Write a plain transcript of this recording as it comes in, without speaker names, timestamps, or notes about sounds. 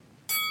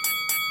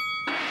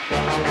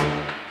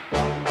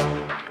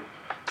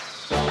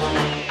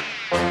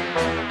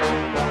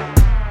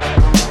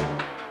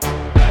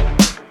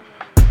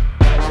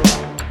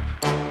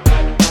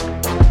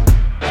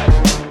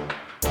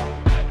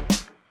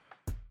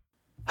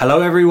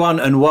Hello everyone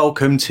and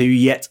welcome to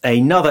yet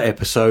another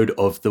episode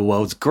of the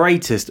world's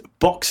greatest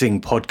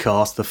boxing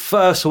podcast, the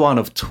first one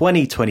of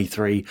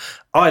 2023,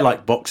 I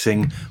Like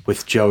Boxing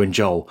with Joe and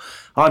Joel.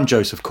 I'm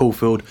Joseph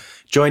Caulfield,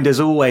 joined as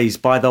always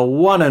by the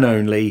one and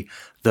only,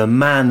 the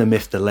man, the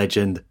myth, the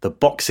legend, the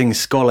boxing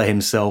scholar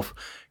himself,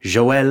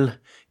 Joel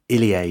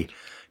Illier.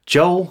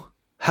 Joel,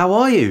 how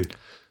are you?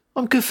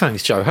 I'm good,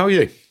 thanks, Joe. How are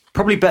you?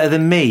 Probably better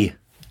than me.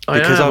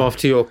 Because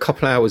after your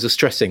couple of hours of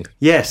stressing.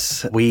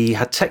 Yes, we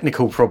had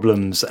technical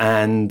problems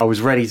and I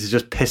was ready to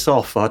just piss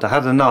off. I'd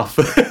had enough.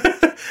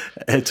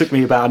 It took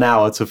me about an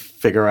hour to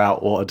figure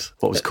out what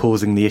was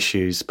causing the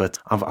issues, but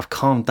I've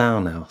calmed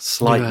down now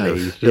slightly. A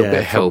little bit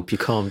of help. You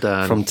calm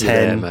down. From 10,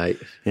 there, mate.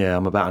 Yeah,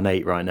 I'm about an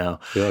 8 right now.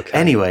 Okay.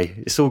 Anyway,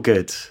 it's all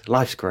good.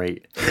 Life's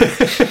great.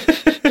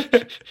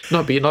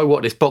 No, but you know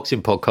what this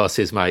boxing podcast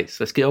is, mate. So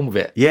let's get on with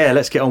it. Yeah,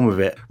 let's get on with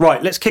it.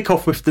 Right, let's kick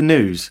off with the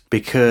news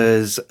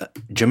because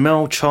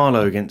Jermell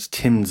Charlo against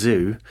Tim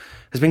Tszyu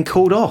has been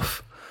called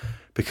off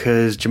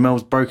because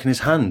Jermell's broken his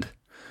hand.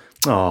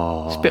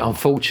 Oh, it's a bit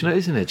unfortunate,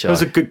 isn't it, Joe? It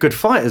was a good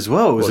fight as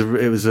well.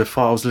 It was a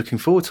fight I was looking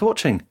forward to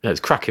watching. Yeah,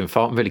 it's a cracking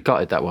fight. I'm really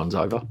gutted that one's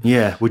over.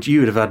 Yeah, you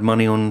would have had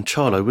money on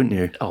Charlo, wouldn't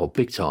you? Oh,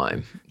 big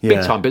time. Yeah.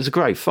 Big time, but it was a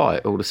great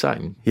fight all the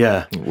same.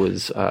 Yeah. It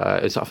was, I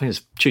think it's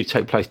due to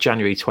take place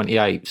January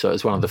 28th, so it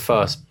was one of the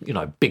first,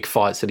 big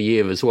fights of the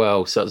year as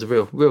well. So it was a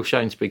real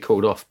shame to be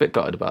called off. Bit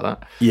gutted about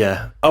that.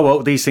 Yeah. Oh, well,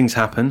 these things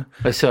happen.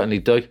 They certainly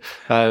do.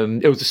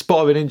 It was a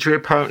spot of an injury,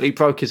 apparently.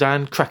 Broke his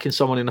hand, cracking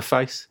someone in the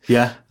face.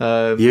 Yeah.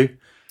 You?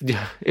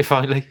 Yeah, if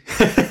only.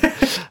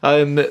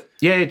 Joe,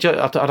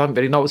 I don't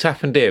really know what's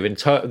happened here.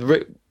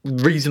 The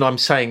reason I'm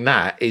saying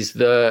that is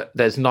that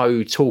there's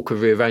no talk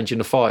of rearranging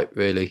the fight,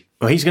 really.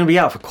 Well, he's going to be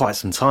out for quite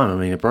some time. I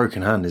mean, a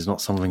broken hand is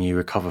not something you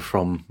recover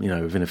from,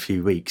 within a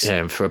few weeks. Yeah,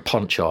 and for a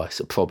puncher, it's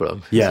a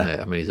problem, yeah. Isn't it?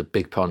 I mean, he's a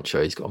big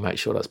puncher. He's got to make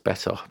sure that's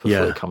better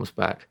before he comes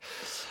back.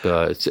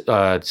 But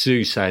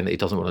Tszyu saying that he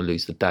doesn't want to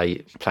lose the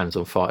date, plans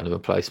on fighting a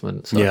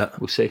replacement. So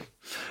we'll see.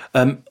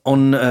 I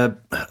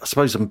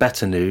suppose some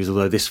better news,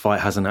 although this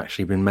fight hasn't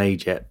actually been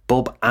made yet,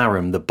 Bob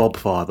Arum, the Bob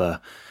father,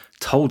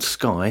 told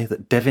Sky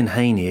that Devin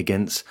Haney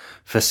against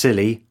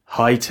Vasily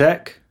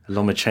High-Tech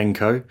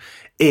Lomachenko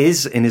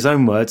is, in his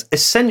own words,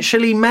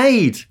 essentially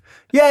made.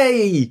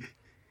 Yay!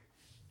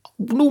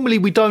 Normally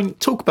we don't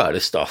talk about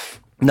this stuff.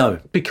 No.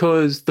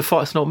 Because the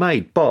fight's not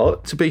made.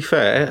 But to be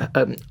fair,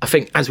 I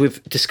think as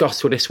we've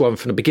discussed with this one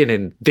from the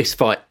beginning, this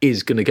fight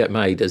is going to get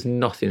made. There's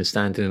nothing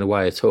standing in the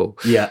way at all.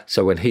 Yeah.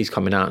 So when he's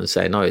coming out and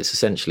saying, no, it's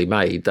essentially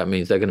made, that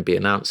means they're going to be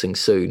announcing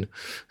soon.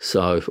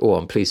 So,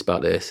 I'm pleased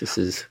about this. This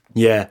is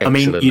I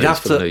mean,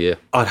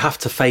 I'd have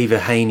to favour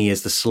Haney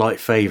as the slight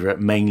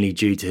favourite, mainly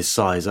due to his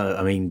size.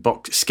 I mean,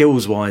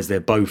 skills-wise, they're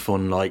both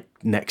on,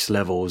 next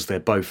levels. They're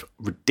both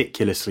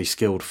ridiculously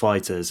skilled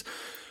fighters.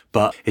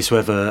 But it's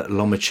whether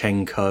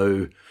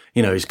Lomachenko,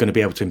 is going to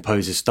be able to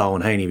impose his style on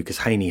Haney because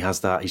Haney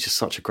has that. He's just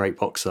such a great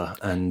boxer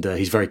and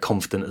he's very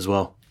confident as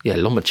well. Yeah,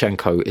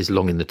 Lomachenko is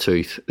long in the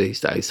tooth these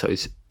days. So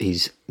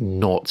he's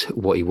not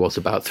what he was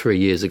about 4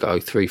 years ago.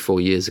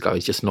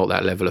 He's just not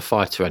that level of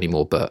fighter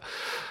anymore. But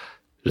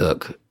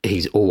look,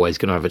 he's always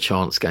going to have a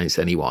chance against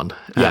anyone.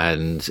 Yeah.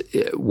 And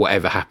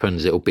whatever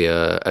happens, it'll be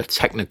a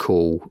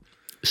technical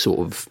sort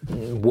of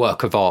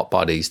work of art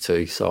by these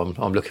two, so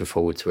I'm looking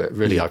forward to it.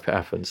 Really hope it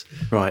happens.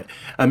 Right.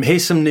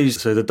 Here's some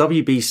news. So the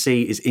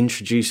WBC is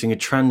introducing a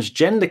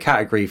transgender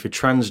category for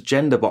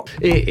transgender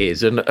boxing. It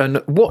is,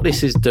 and what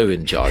this is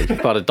doing, Joe,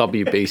 by the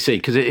WBC,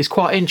 because it's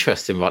quite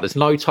interesting, right? There's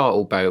no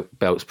title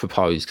belts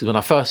proposed, because when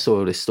I first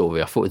saw this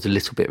story, I thought it was a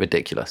little bit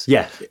ridiculous.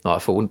 Yeah. I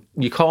thought, well,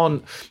 you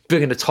can't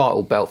bring in a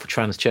title belt for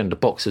transgender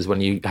boxers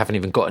when you haven't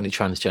even got any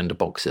transgender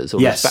boxers.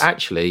 Yes. But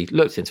actually,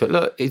 looked into it.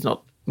 Look, he's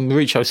not.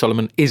 Mauricio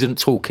Solomon isn't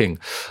talking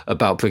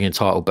about bringing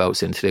title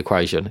belts into the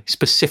equation. He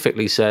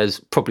specifically says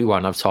probably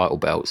won't have title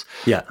belts.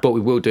 Yeah. But we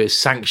will do is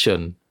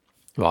sanction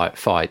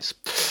fights.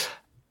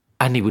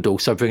 And he would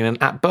also bring in an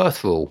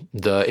at-birth rule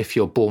that if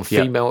you're born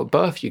female at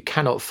birth, you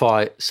cannot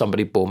fight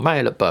somebody born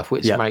male at birth,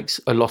 which makes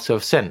a lot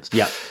of sense.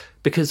 Yeah.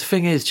 Because the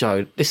thing is,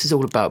 Joe, this is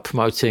all about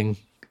promoting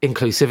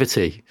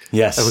inclusivity.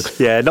 Yes.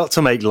 Yeah, not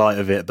to make light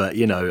of it, but,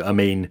 I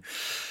mean,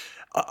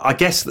 I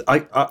guess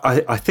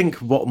I think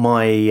what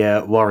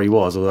my worry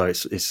was, although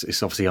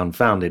it's obviously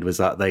unfounded, was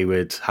that they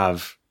would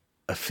have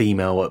a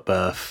female at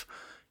birth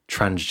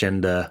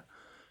transgender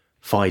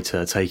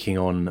fighter taking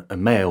on a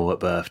male at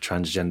birth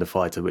transgender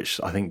fighter,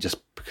 which I think just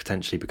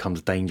potentially becomes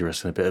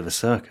dangerous and a bit of a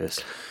circus.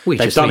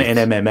 They've done it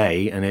in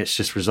MMA and it's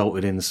just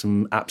resulted in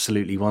some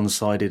absolutely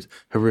one-sided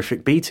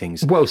horrific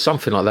beatings. Well,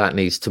 something like that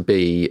needs to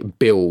be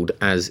billed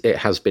as it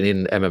has been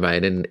in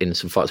MMA and in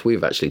some fights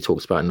we've actually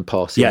talked about in the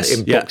past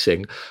in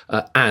boxing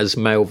as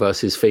male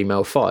versus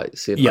female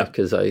fights,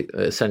 because they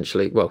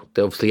essentially, well,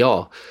 they obviously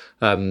are.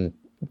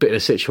 But in a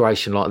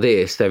situation like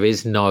this, there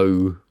is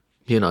no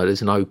You know,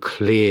 there's no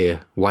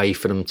clear way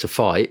for them to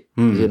fight.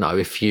 You know,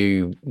 if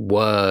you're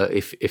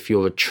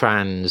a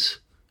trans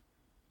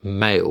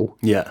male,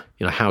 you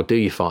know, how do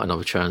you fight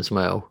another trans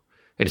male?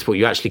 In a sport,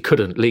 you actually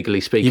couldn't,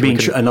 legally speaking. You mean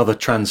another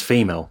trans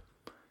female?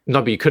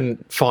 No, but you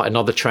couldn't fight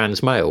another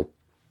trans male.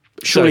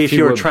 Surely, if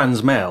you're a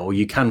trans male,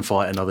 you can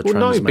fight another trans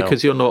male. No,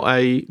 because you're not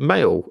a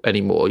male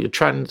anymore. You're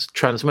trans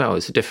male.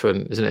 It's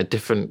isn't it a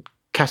different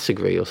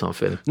category or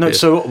something? No, yeah.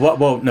 So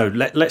no.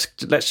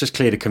 Let's just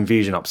clear the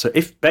confusion up. So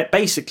if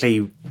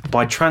basically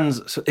by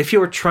trans, so if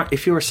you're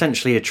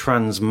essentially a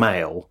trans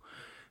male,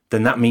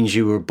 then that means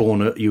you were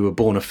born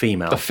a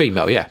female. A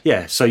female, yeah.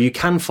 Yeah. So you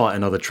can fight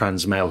another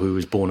trans male who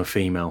was born a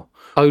female.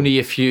 Only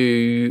if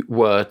you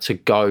were to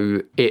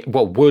go.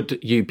 Would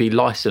you be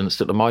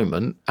licensed at the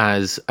moment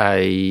as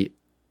a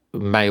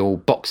male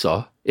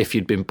boxer if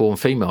you'd been born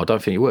female? I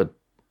don't think you would.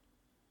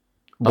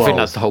 I think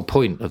that's the whole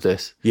point of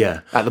this.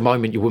 Yeah. At the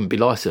moment, you wouldn't be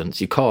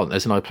licensed. You can't.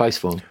 There's no place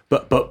for them.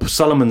 But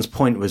Solomon's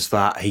point was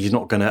that he's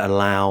not going to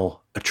allow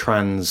a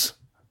trans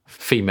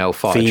female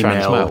fight a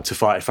trans male to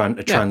fight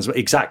a trans. Yeah.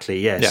 Exactly.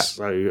 Yes. Yeah.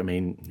 So I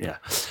mean, yeah.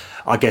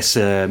 I guess.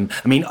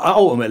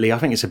 Ultimately, I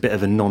think it's a bit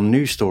of a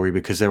non-news story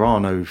because there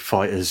are no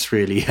fighters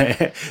really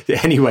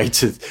anyway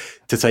to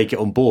take it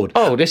on board.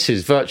 Oh, this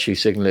is virtue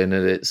signalling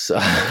at its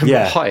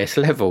highest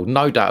level,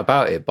 no doubt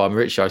about it, by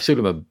Mauricio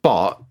Sulaiman.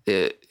 But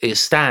it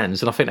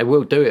stands, and I think they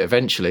will do it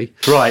eventually.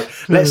 Right.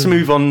 Let's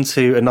move on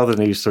to another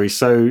news story.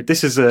 So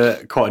this is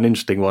quite an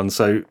interesting one.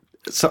 So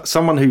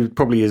someone who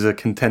probably is a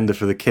contender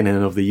for the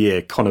Kinnan of the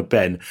Year, Conor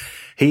Benn,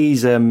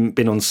 he's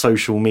been on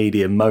social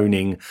media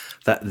moaning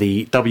that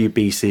the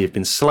WBC have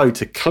been slow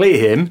to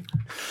clear him.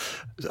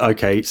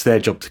 Okay, it's their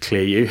job to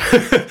clear you.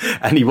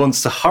 And he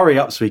wants to hurry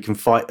up so he can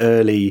fight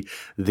early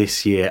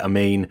this year. I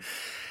mean,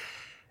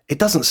 it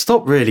doesn't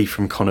stop really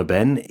from Conor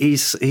Benn.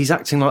 He's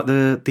acting like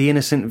the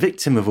innocent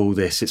victim of all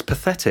this. It's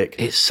pathetic.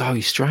 It's so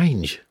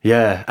strange.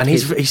 Yeah, and he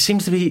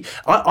seems to be.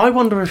 I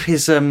wonder if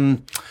his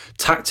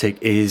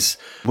tactic is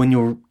when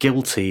you're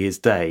guilty as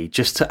day,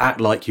 just to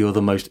act like you're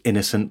the most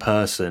innocent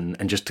person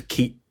and just to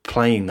keep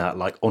playing that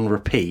like on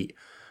repeat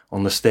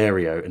on the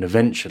stereo, and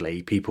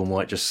eventually people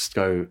might just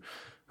go,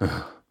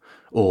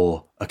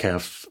 or okay,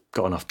 I've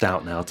got enough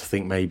doubt now to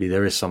think maybe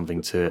there is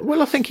something to it.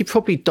 Well, I think he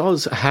probably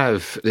does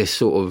have this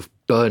sort of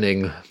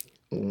burning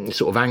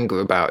sort of anger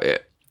about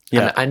it.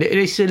 Yeah, and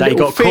it's a that he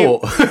got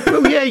caught.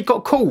 Well, yeah, he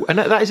got caught, and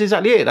that is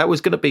exactly it. That was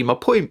going to be my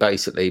point,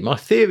 basically. My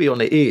theory on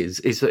it is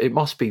that it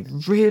must be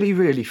really,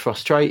 really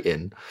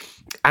frustrating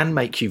and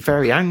make you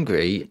very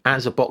angry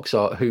as a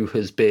boxer who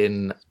has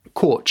been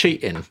caught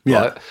cheating,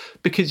 right?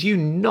 Because you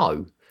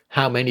know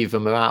how many of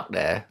them are out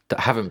there that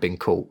haven't been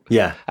caught.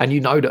 Yeah. And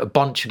you know that a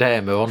bunch of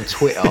them are on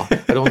Twitter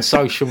and on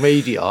social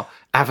media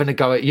having a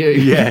go at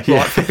you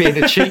for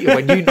being a cheater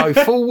when you know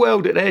full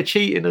well that they're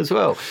cheating as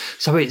well.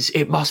 So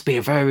it must be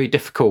a very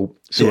difficult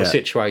sort of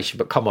situation.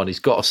 But come on, he's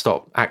got to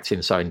stop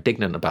acting so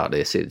indignant about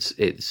this.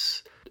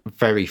 It's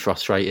very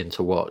frustrating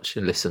to watch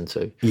and listen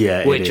to.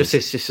 Yeah, it's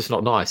just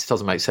not nice. It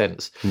doesn't make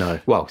sense. No.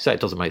 Well, say it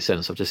doesn't make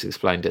sense. I've just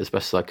explained it as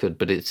best as I could,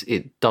 but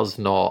it does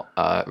not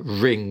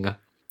ring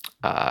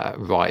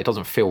right. It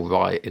doesn't feel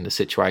right in the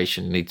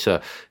situation. You need to,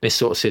 in this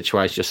sort of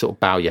situation, just sort of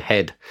bow your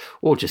head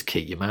or just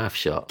keep your mouth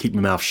shut. Keep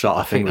your mouth shut,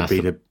 I think would be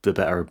the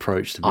better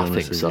approach, to be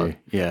honest with you.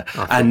 Yeah.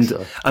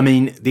 I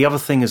mean, the other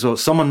thing as well,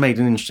 someone made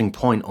an interesting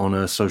point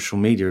on social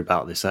media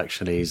about this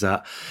actually, is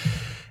that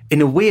in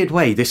a weird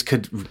way, this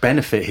could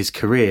benefit his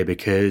career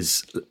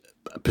because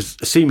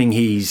assuming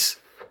he's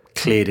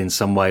cleared in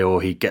some way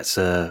or he gets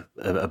a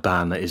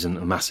ban that isn't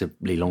a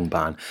massively long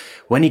ban,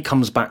 when he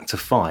comes back to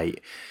fight,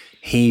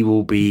 he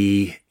will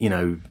be,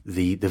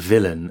 the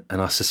villain,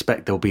 and I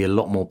suspect there'll be a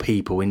lot more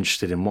people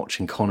interested in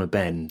watching Conor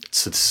Benn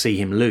to see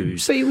him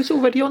lose. But he was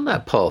already on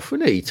that path,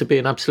 wasn't he, to be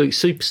an absolute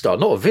superstar?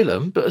 Not a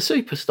villain, but a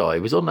superstar. He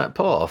was on that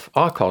path.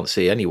 I can't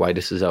see any way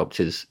this has helped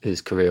his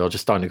career. I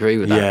just don't agree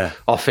with that. Yeah.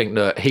 I think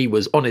that he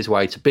was on his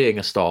way to being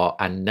a star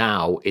and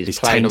now he's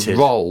playing tainted. A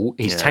role.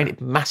 He's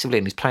tainted massively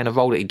and he's playing a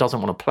role that he doesn't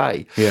want to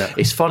play. Yeah.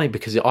 It's funny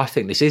because I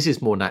think this is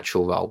his more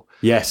natural role.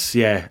 Yes,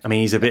 yeah. I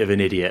mean, he's a bit of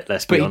an idiot,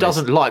 let's be honest. But he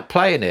doesn't like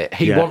playing it.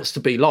 He wants to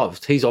be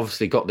loved. He's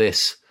obviously got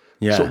this.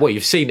 Yeah. So,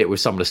 you've seen it with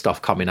some of the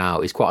stuff coming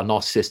out. He's quite a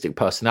narcissistic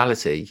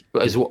personality.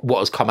 But as what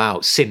has come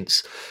out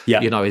since,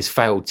 his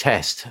failed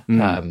test,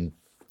 the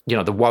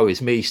woe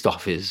is me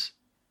stuff is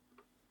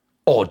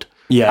odd.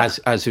 Yeah.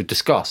 As we've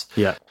discussed.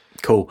 Yeah.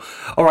 Cool.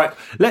 All right.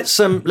 Let's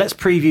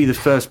preview the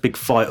first big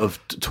fight of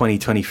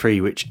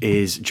 2023, which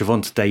is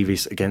Gervonta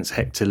Davis against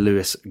Hector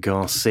Luis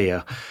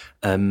Garcia.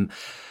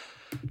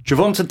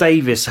 Gervonta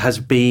Davis has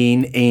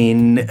been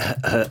in,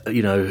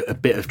 a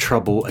bit of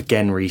trouble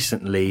again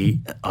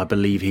recently. I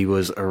believe he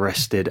was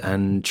arrested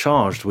and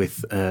charged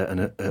with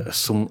an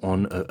assault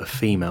on a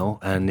female,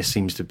 and this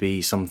seems to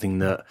be something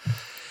that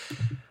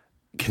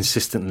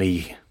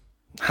consistently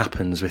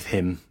happens with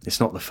him. It's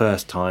not the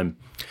first time.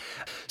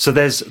 So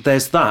there's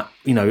that.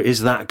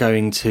 Is that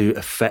going to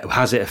affect?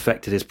 Has it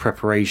affected his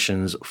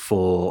preparations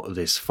for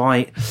this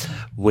fight?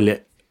 Will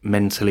it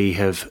mentally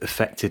have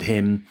affected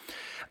him?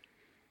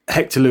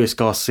 Hector Luis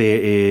Garcia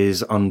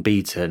is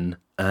unbeaten.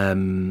 I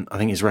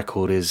think his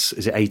record is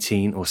it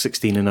 18 or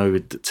 16-0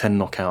 with 10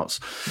 knockouts.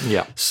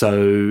 Yeah.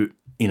 So,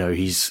 you know,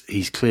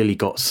 he's clearly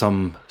got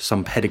some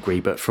pedigree,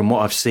 but from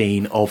what I've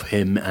seen of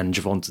him and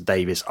Gervonta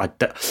Davis,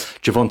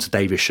 Gervonta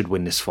Davis should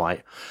win this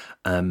fight.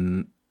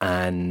 And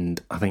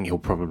I think he'll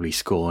probably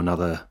score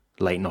another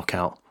late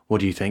knockout. What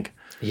do you think?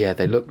 Yeah,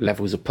 they look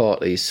levels apart,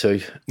 these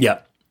two. Yeah.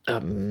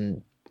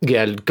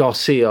 Yeah,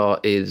 Garcia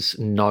is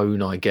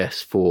known, I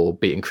guess, for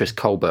beating Chris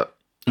Colbert,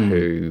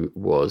 who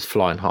was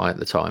flying high at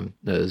the time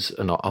as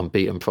an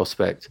unbeaten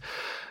prospect,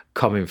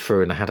 coming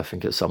through and had, I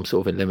think, some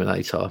sort of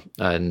eliminator.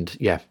 And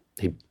yeah,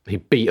 he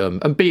beat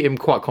him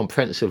quite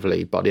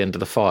comprehensively by the end of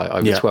the fight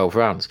over 12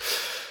 rounds.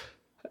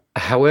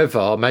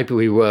 However, maybe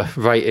we were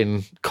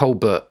rating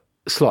Colbert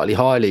slightly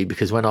highly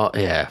because when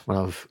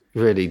I've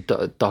really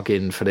dug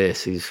in for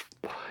this, he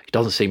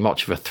doesn't seem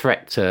much of a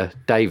threat to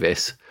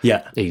Davis.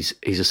 Yeah, he's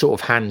a sort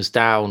of hands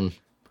down.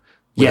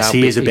 Yes,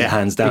 he is a bit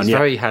hands down. He's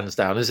very hands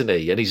down, isn't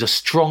he? And he's a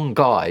strong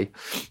guy,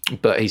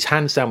 but he's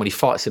hands down when he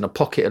fights in a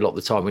pocket a lot of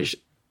the time, which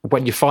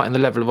when you're fighting the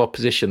level of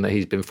opposition that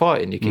he's been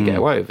fighting, you can get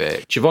away with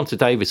it. Gervonta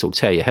Davis will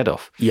tear your head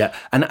off. Yeah,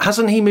 and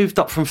hasn't he moved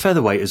up from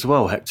featherweight as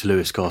well, Hector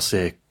Luis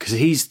Garcia? Because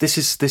he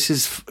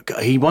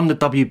won the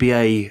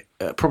WBA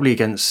probably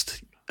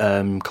against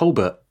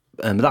Colbert.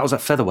 That was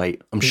at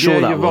featherweight. I'm sure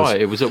that you're was.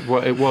 right.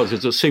 It was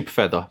a super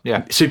feather.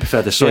 Yeah, super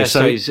feather. Sorry. Yeah,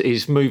 so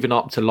he's moving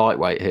up to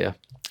lightweight here,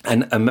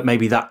 and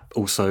maybe that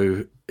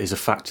also is a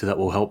factor that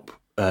will help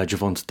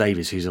Gervonta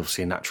Davis, who's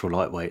obviously a natural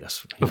lightweight.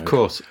 Of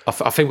course,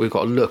 I think we've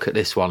got to look at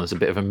this one as a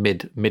bit of a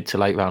mid to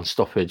late round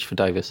stoppage for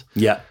Davis.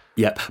 Yeah.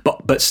 Yeah,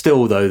 but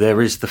still though,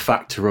 there is the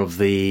factor of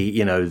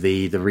the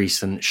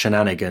recent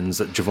shenanigans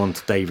that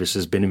Gervonta Davis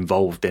has been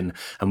involved in,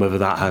 and whether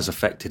that has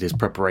affected his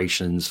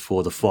preparations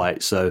for the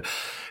fight. So,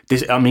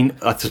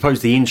 I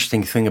suppose the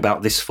interesting thing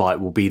about this fight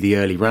will be the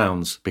early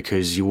rounds,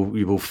 because you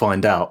will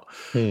find out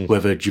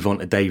whether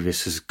Gervonta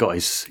Davis has got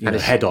his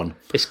head on.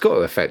 It's got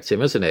to affect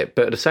him, hasn't it?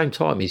 But at the same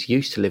time, he's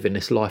used to living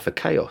this life of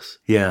chaos.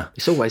 Yeah,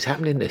 it's always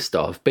happening, this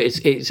stuff, but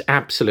it's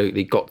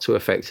absolutely got to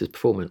affect his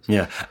performance.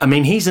 Yeah,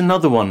 he's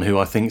another one who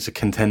I think is a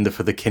contender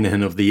for the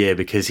Kinahan of the Year,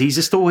 because he's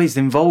just always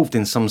involved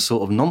in some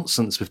sort of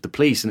nonsense with the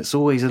police, and it's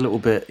always a little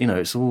bit,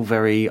 it's all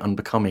very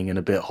unbecoming and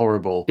a bit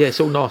horrible. Yeah, it's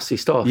all nasty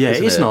stuff. Yeah,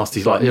 it is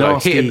nasty. It's like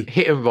nasty.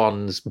 Hit and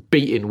runs,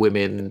 beating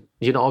women.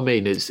 You know what I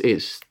mean? It's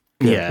it's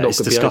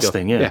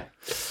disgusting. Yeah.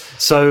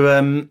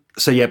 So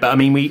but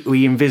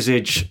we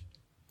envisage,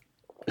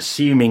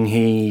 assuming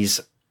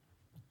he's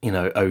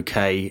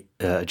okay,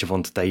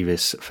 Gervonta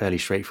Davis, fairly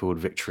straightforward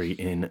victory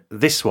in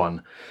this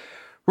one.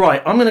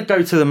 Right, I'm going to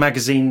go to the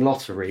magazine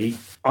lottery.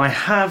 I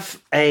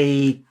have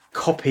a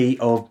copy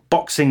of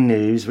Boxing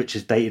News, which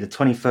is dated the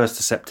 21st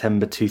of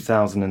September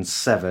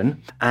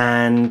 2007.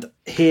 And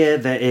here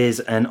there is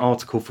an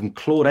article from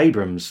Claude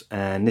Abrams,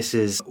 and this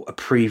is a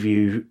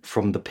preview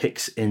from the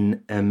Picks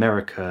in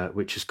America,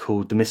 which is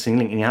called The Missing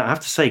Link. And I have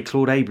to say,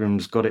 Claude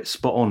Abrams got it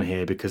spot on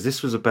here, because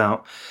this was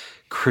about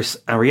Chris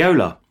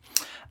Arreola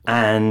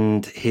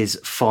and his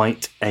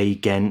fight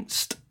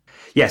against...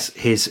 Yes,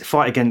 his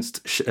fight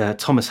against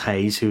Thomas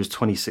Hayes, who was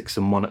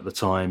 26-1 at the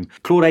time.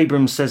 Claude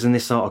Abrams says in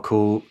this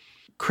article,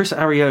 Chris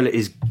Arreola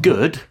is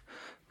good,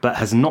 but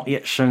has not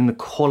yet shown the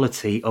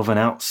quality of an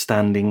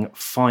outstanding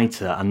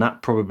fighter. And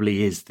that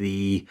probably is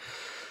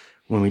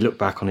when we look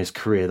back on his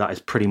career, that has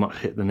pretty much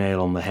hit the nail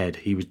on the head.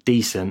 He was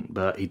decent,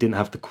 but he didn't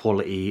have the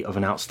quality of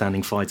an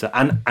outstanding fighter.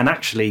 And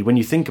actually, when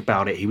you think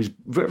about it, he was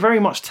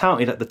very much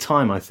touted at the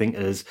time, I think,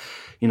 as,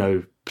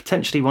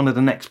 potentially one of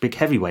the next big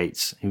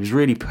heavyweights. He was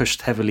really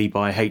pushed heavily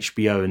by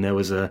HBO, and there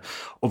was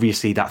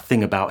obviously that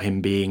thing about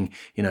him being,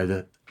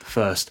 the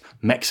first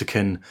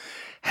Mexican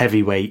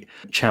heavyweight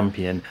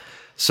champion.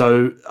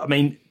 So,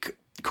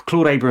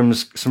 Claude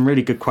Abrams, some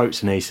really good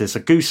quotes in here. He says, "The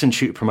Goose and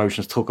Shooter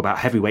Promotions talk about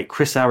heavyweight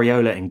Chris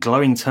Arreola in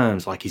glowing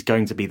terms, like he's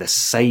going to be the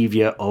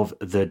saviour of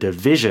the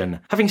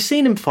division. Having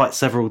seen him fight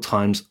several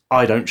times,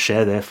 I don't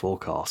share their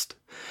forecast.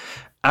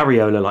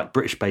 Arreola, like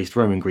British-based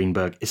Roman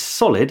Greenberg, is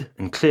solid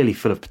and clearly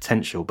full of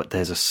potential, but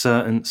there's a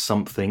certain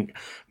something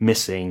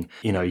missing.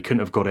 He couldn't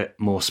have got it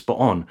more spot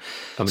on."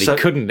 He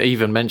couldn't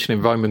even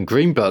mention Roman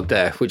Greenberg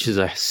there, which is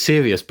a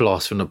serious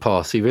blast from the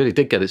past. He really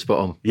did get it spot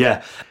on.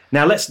 Yeah.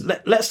 Now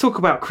let's talk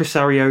about Chris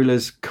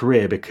Arreola's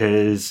career,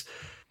 because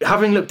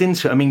having looked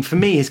into it, for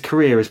me, his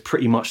career is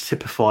pretty much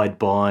typified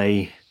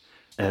by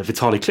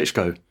Vitaly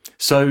Klitschko.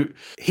 So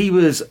he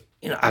was,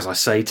 as I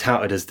say,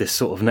 touted as this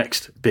sort of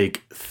next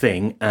big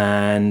thing,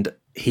 and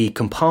he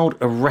compiled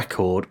a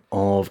record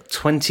of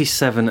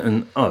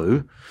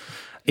 27-0.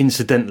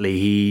 Incidentally,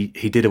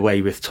 he did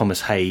away with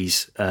Thomas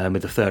Hayes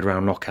with a third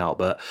round knockout,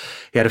 but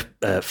he had,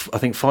 I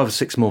think, 5 or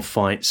 6 more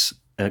fights,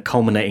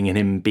 culminating in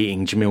him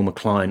beating Jamil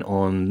McCline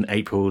on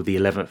April the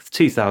 11th,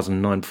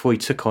 2009, before he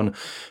took on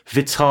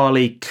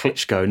Vitaly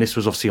Klitschko, and this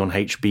was obviously on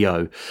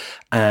HBO.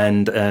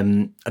 And I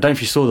don't know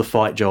if you saw the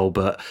fight, Joel,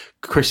 but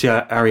Chris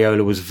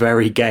Arreola was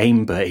very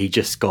game, but he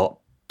just got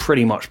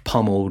pretty much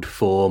pummeled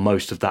for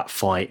most of that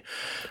fight.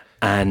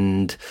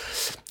 And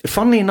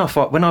funnily enough,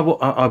 when I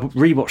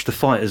rewatched the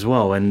fight as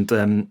well, and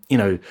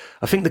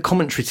I think the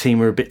commentary team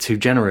were a bit too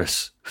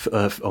generous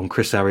on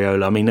Chris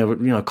Arreola. I mean, they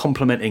were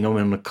complimenting him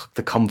on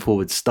the come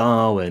forward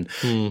style and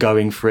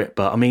going for it.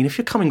 But I mean, if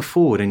you're coming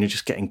forward and you're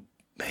just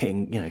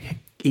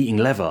eating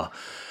leather,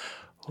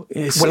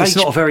 it's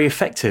not very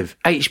effective.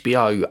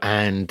 HBO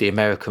and the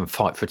American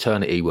fight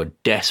fraternity were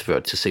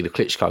desperate to see the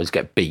Klitschko's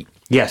get beat.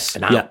 Yes.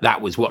 And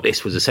that was what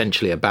this was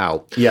essentially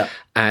about. Yeah.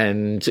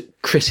 And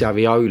Chris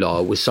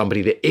Arreola was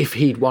somebody that, if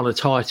he'd won a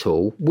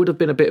title, would have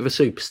been a bit of a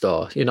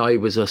superstar. You know, he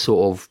was a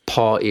sort of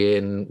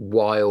partying,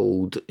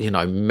 wild,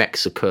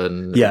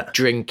 Mexican,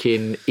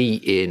 drinking,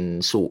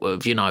 eating, sort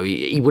of,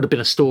 he would have been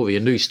a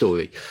new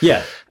story.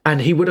 Yeah.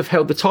 And he would have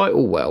held the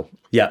title well.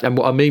 Yeah. And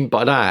what I mean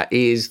by that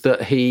is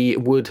that he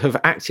would have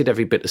acted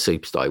every bit of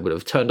superstar. He would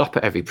have turned up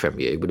at every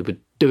premiere. He would have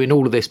been doing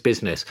all of this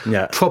business.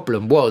 Yeah.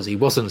 Problem was, he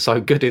wasn't so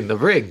good in the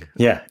ring.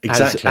 Yeah,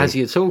 exactly. As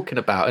you're talking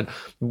about. And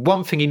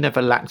one thing he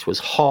never lacked was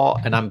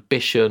heart and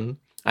ambition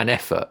and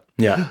effort.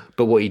 Yeah.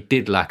 But what he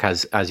did lack,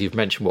 as you've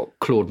mentioned, what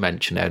Claude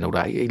mentioned there and all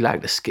that, he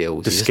lacked the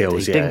skills. He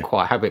didn't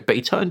quite have it. But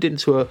he turned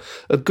into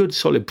a good,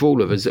 solid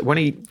brawler. As when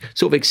he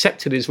sort of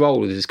accepted his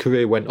role as his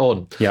career went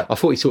on, I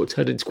thought he sort of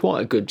turned into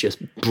quite a good just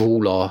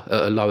brawler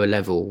at a lower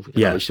level.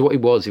 Which is what he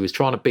was. He was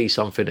trying to be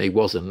something he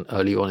wasn't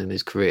early on in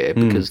his career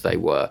because they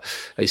were,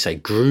 they say,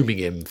 grooming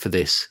him for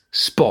this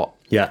spot.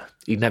 Yeah.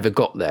 He never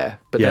got there.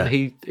 But then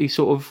he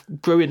sort of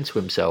grew into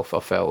himself, I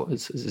felt,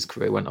 as his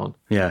career went on.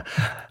 Yeah.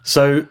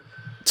 So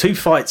 2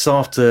 fights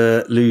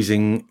after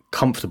losing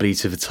comfortably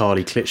to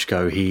Vitaly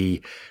Klitschko,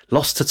 he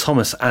lost to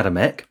Thomas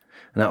Adamek,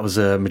 and that was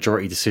a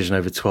majority decision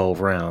over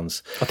 12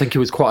 rounds. I think he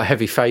was quite a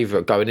heavy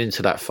favourite going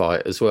into that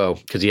fight as well,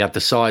 because he had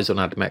the size on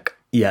Adamek.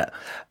 Yeah.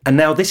 And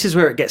now this is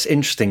where it gets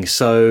interesting.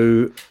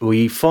 So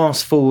we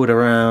fast forward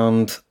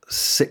around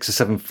 6 or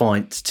 7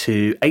 fights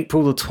to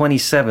April the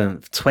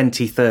 27th,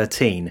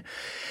 2013.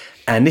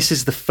 And this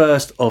is the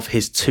first of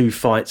his 2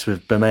 fights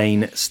with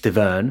Bermane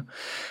Stiverne.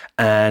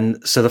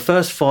 And so the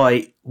first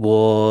fight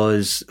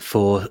was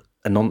for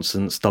a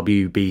nonsense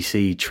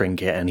WBC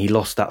trinket, and he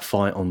lost that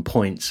fight on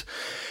points.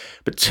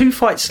 But 2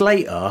 fights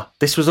later,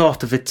 this was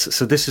after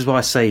so this is why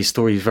I say his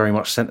story is very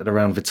much centered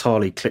around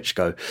Vitaly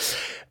Klitschko.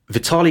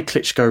 Vitaly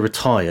Klitschko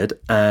retired,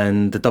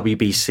 and the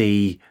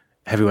WBC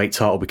heavyweight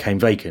title became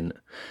vacant.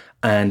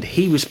 And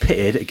he was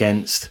pitted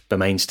against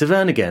Bermane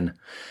Stiverne again.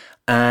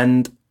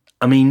 And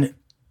I mean,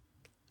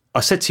 I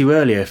said to you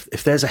earlier,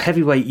 if there's a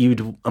heavyweight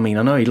I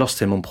know he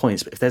lost him on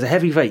points, but if there's a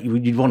heavyweight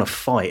you'd want to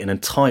fight in a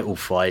title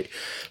fight,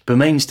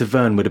 Bermane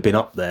Stiverne would have been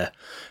up there.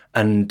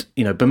 And,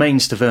 Bermane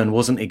Stiverne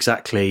wasn't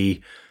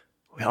exactly,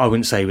 I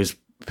wouldn't say he was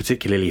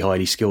particularly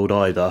highly skilled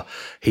either.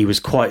 He was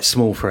quite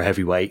small for a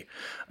heavyweight,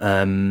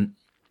 and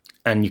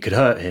you could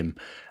hurt him.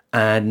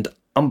 And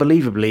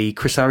unbelievably,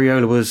 Chris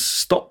Arreola was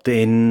stopped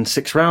in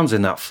 6 rounds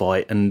in that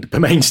fight, and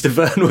Bermane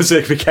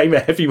Stiverne became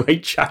a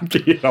heavyweight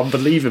champion,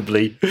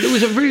 unbelievably. It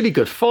was a really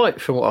good fight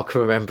from what I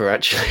can remember,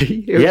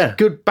 actually. It was a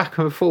good back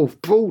and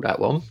forth brawl, that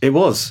one. It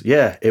was,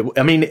 yeah.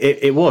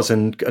 It was,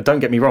 and don't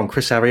get me wrong,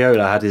 Chris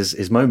Arreola had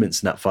his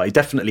moments in that fight. He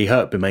definitely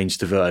hurt Bermane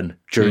Stiverne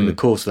during the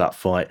course of that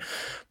fight.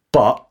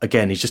 But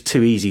again, he's just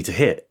too easy to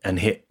hit and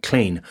hit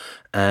clean.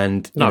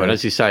 And and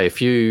as you say, if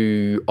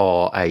you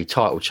are a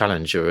title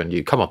challenger and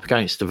you come up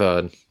against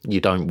Stiverne, you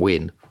don't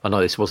win. I know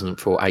this wasn't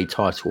for a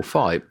title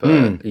fight,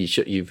 but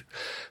you've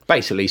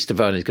basically,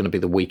 Stiverne is going to be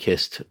the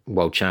weakest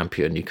world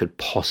champion you could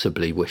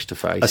possibly wish to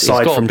face.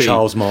 Aside from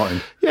Charles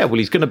Martin. Yeah, well,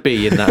 he's going to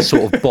be in that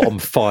sort of bottom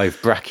 5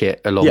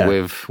 bracket along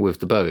with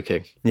the Burger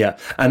King. Yeah.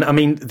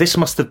 And this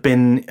must have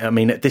been,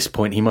 at this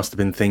point, he must have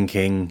been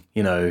thinking,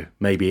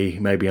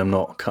 maybe I'm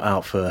not cut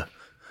out for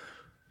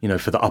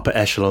the upper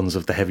echelons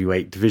of the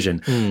heavyweight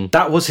division.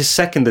 That was his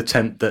second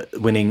attempt at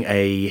winning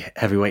a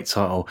heavyweight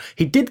title.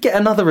 He did get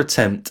another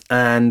attempt,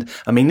 and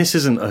this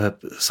isn't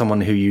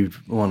someone who you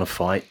want to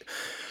fight.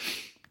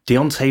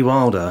 Deontay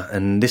Wilder,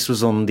 and this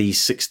was on the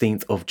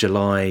 16th of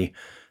July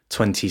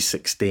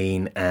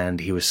 2016, and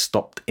he was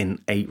stopped in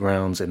 8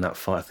 rounds in that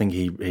fight. I think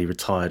he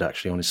retired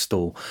actually on his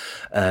stall.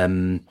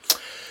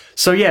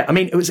 So yeah,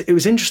 it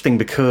was interesting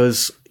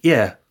because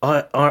I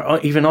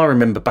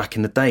remember back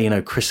in the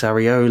day, Chris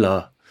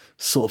Arreola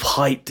sort of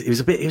hyped.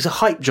 It was a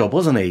hype job,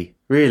 wasn't he?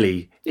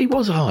 Really, he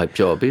was a hype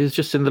job. He was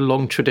just in the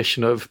long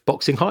tradition of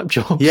boxing hype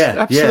jobs. Yeah,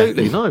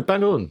 absolutely. Yeah. No,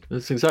 bang on.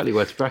 That's exactly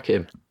where to bracket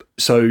him.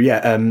 So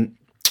yeah,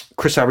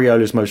 Chris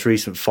Arreola's most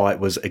recent fight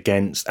was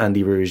against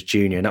Andy Ruiz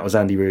Jr., and that was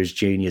Andy Ruiz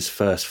Jr.'s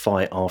first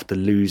fight after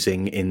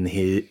losing in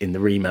the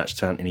rematch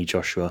to Anthony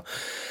Joshua.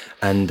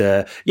 And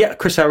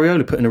Chris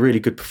Arreola put in a really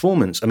good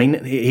performance.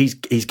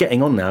 He's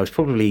getting on now. He's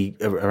probably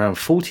around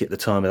 40 at the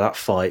time of that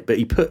fight, but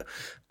he put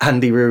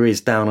Andy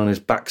Ruiz down on his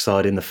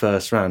backside in the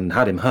first round and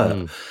had him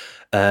hurt.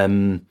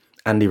 And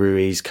Andy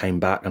Ruiz came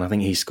back, and I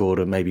think he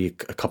scored maybe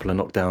a couple of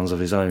knockdowns of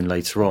his own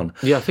later on.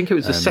 Yeah, I think it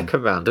was the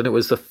second round, and it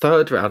was the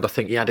third round. I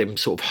think he had him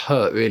sort of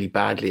hurt really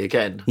badly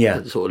again.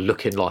 Yeah. Sort of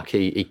looking like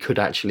he could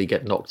actually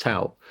get knocked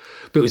out.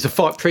 But it was the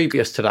fight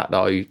previous to that,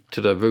 though,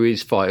 to the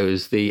Ruiz fight. It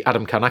was the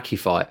Adam Kownacki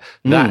fight.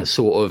 That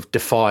sort of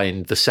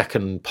defined the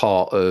second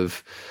part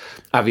of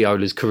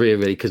Ariola's career,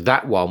 really, because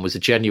that one was a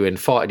genuine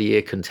Fight of the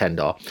Year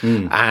contender,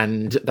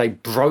 and they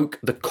broke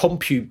the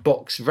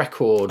CompuBox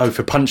record.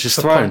 For punches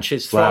thrown.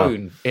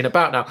 In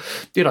about now.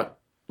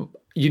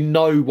 You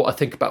know what I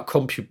think about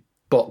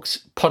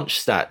CompuBox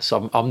punch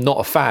stats. I'm not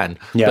a fan,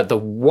 but the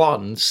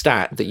one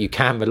stat that you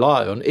can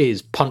rely on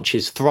is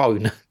punches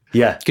thrown.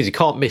 Yeah, because you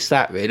can't miss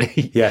that,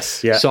 really.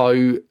 Yes, yeah.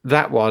 So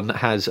that one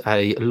has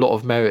a lot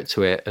of merit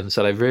to it, and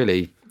so they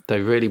really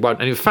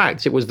won't. And in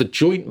fact, it was the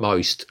joint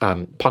most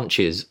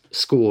punches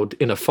scored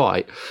in a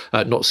fight,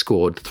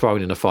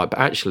 thrown in a fight. But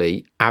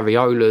actually,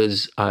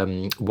 Ariola's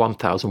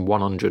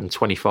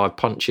 1,125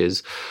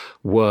 punches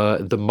were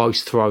the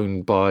most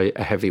thrown by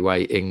a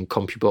heavyweight in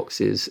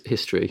CompuBox's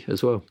history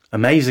as well.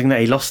 Amazing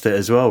that he lost it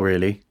as well,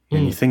 really,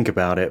 when you think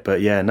about it. But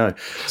yeah, no.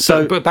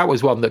 So, but that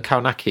was one that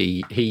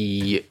Kownacki,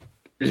 he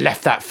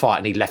left that fight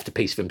and he left a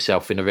piece of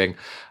himself in the ring.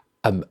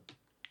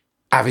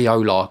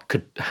 Ariola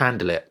could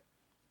handle it.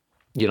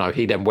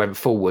 He then went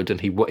forward and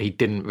he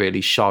didn't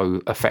really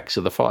show effects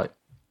of the fight.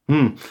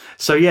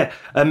 So yeah,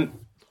 I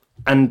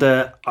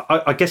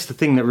guess the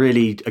thing that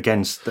really,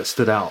 again, that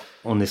stood out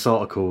on this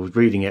article,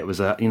 reading it, was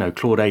that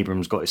Claude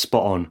Abrams got his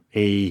spot on.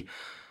 He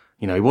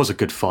was a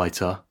good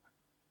fighter.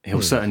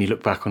 He'll certainly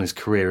look back on his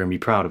career and be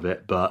proud of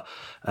it. But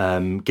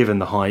given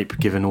the hype,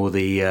 given all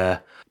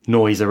the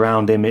noise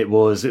around him, it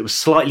was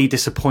slightly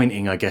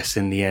disappointing, I guess,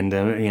 in the end.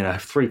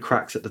 3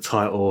 cracks at the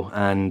title,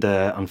 and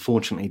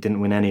unfortunately didn't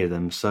win any of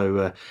them.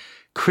 So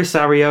Chris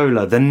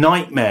Ariola, the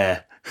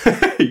Nightmare,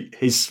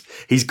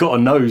 he's got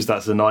a nose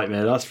that's a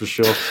nightmare, that's for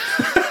sure.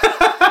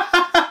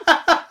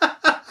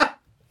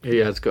 He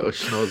has got a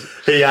schnoz.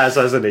 He has,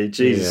 hasn't he?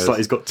 Jesus, it's like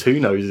he's got 2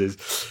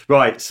 noses.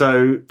 Right,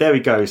 so there we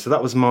go. So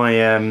that was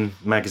my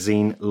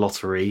magazine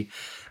lottery,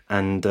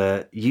 and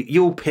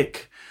you'll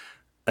pick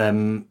a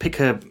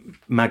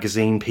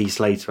magazine piece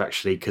later,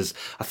 actually, because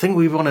I think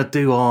we want to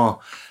do our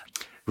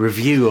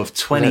review of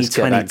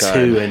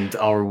 2022 and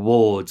our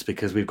awards,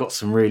 because we've got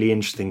some really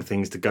interesting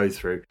things to go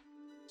through.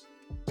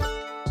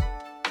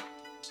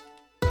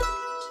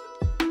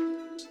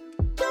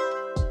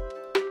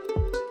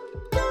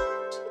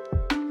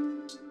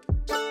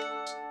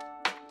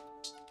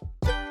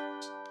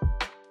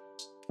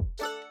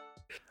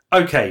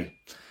 Okay,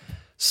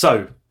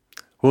 so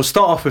we'll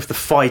start off with the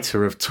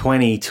fighter of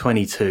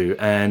 2022,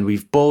 and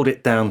we've boiled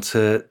it down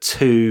to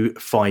 2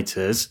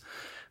 fighters,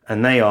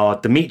 and they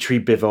are Dimitri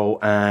Bivol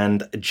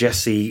and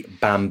Jesse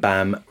Bam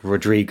Bam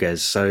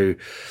Rodriguez. So,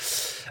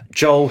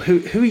 Joel,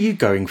 who are you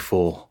going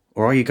for?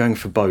 Or are you going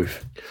for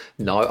both?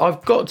 No,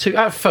 I've got to.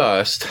 At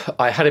first,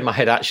 I had in my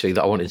head, actually,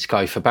 that I wanted to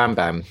go for Bam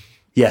Bam.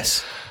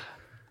 Yes.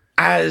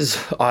 As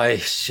I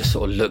just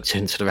sort of looked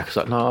into the records,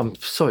 like, no, I'm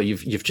sorry,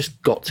 you've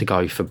just got to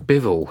go for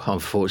Bivol,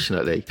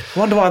 unfortunately. I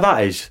wonder why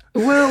that is.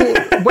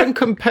 Well, when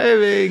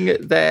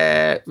comparing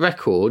their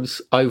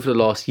records over the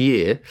last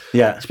year,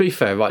 to be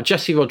fair, right,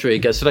 Jesse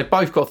Rodriguez, so they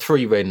both got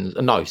 3 wins.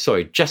 No,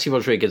 sorry, Jesse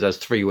Rodriguez has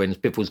 3 wins,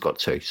 Bivol's got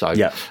 2. So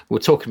we're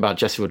talking about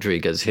Jesse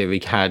Rodriguez here. He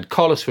had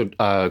Carlos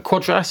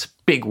Cuadras,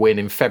 big win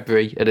in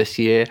February of this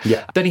year.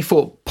 Yeah. Then he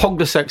fought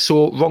Pogdasek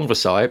Saw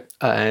Rongvisai,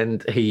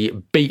 and he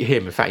beat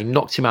him. In fact, he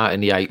knocked him out in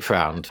the 8th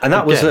round. And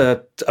that was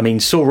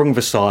Saw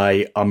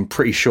Rongvisai, I'm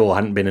pretty sure,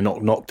 hadn't been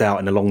knocked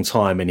out in a long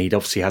time, and he'd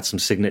obviously had some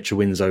signature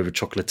wins over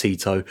Chocolatito.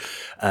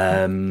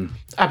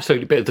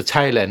 Absolutely, bit of the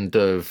tail end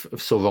of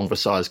Saw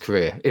Rongvisai's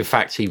career. In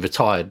fact, he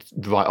retired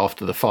right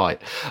after the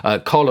fight.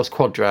 Carlos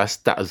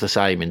Cuadras, that was the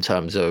same in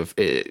terms of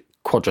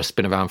Cuadras has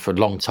been around for a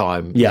long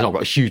time. He's not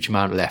got a huge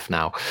amount left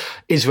now.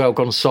 Israel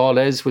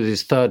Gonzalez was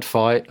his 3rd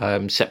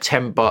fight,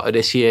 September of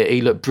this year.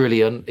 He looked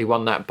brilliant. He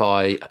won that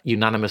by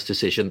unanimous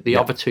decision. The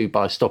other 2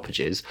 by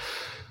stoppages.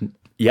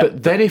 Yeah.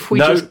 But then if we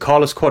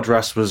Carlos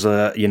Cuadras was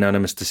a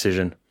unanimous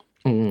decision.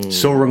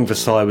 Saw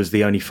Rongvisai was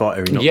the only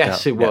fighter who knocked out.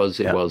 Yes, it was.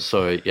 It was.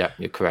 Sorry,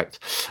 you're correct.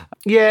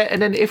 Yeah,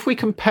 and then if we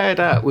compare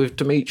that with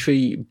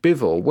Dimitri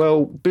Bivol,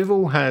 well,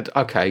 Bivol had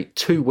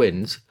 2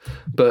 wins,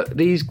 but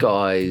these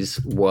guys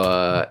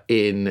were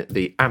in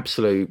the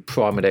absolute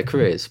prime of their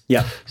careers.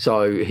 Yeah.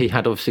 So he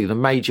had obviously the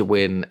major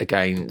win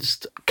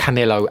against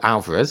Canelo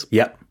Alvarez.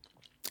 Yeah.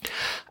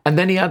 And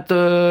then he had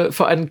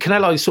and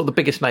Canelo is sort of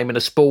the biggest name in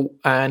the sport,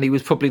 and he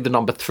was probably the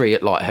number 3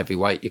 at light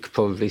heavyweight, you could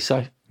probably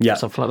say. Yeah.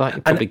 Something like that.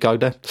 You'd probably go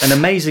there. And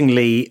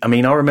amazingly, I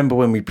remember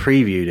when we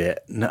previewed it,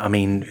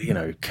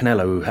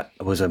 Canelo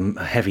was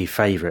a heavy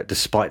favourite,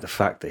 despite the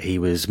fact that he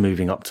was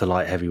moving up to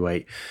light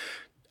heavyweight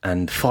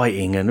and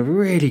fighting. And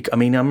really, I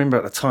remember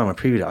at the time I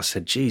previewed it, I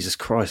said, Jesus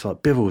Christ,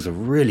 Bivol's a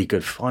really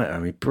good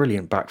fighter.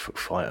 Brilliant back foot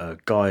fighter.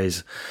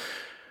 Guy's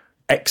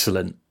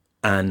excellent.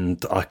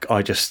 And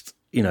I just...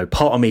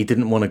 part of me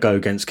didn't want to go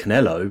against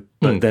Canelo,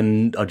 but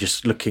then I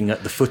just looking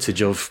at the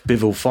footage of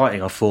Bivol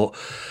fighting, I thought,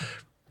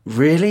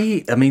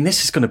 Really? I mean,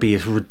 this is going to be a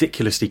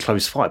ridiculously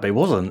close fight, but it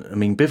wasn't. I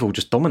mean, Bivol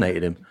just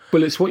dominated him.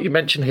 Well, it's what you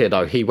mentioned here,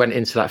 though. He went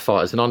into that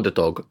fight as an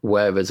underdog,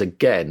 whereas,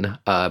 again,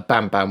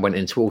 Bam Bam went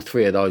into all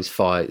three of those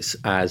fights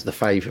as the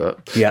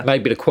favourite. Yeah.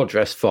 Maybe the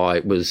Quadras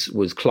fight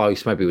was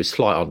close. Maybe it was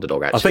slight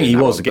underdog, actually. I think he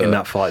was getting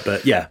that fight,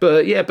 but yeah.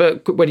 But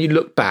when you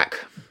look back,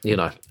 you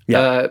know.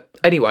 Yeah.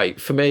 Anyway,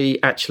 for me,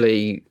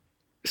 actually,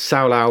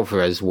 Saul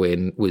Alvarez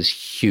win was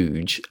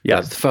huge. Yeah.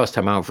 That's the first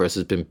time Alvarez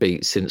has been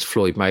beat since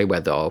Floyd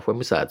Mayweather. When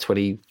was that?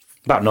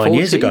 About 9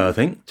 years ago, I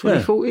think.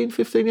 2014,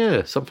 15,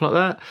 yeah, something like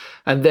that.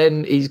 And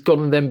then he's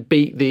gone and then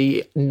beat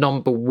the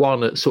number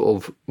one at sort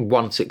of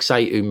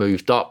 168 who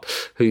moved up,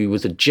 who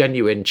was a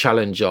genuine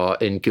challenger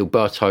in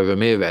Gilberto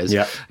Ramirez.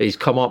 Yeah. He's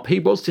come up.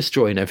 He was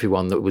destroying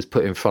everyone that was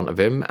put in front of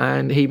him,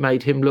 and he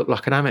made him look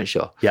like an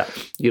amateur. Yeah.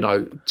 You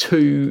know,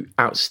 2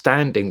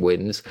 outstanding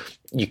wins.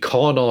 You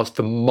can't ask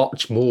for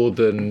much more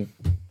than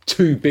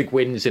 2 big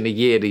wins in a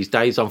year these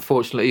days,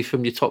 unfortunately,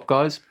 from your top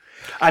guys.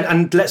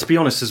 And let's be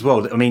honest as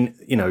well. I mean,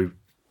 you know,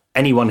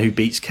 anyone who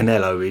beats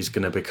Canelo is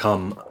going to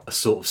become a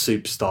sort of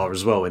superstar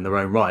as well in their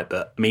own right.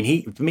 But I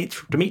mean,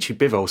 Dimitri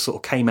Bivol sort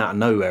of came out of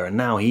nowhere, and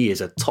now he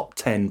is a top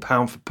 10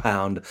 pound for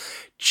pound,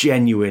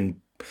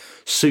 genuine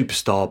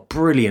superstar,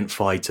 brilliant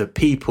fighter.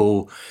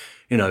 People,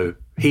 you know,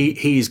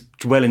 he's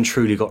well and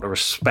truly got the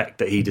respect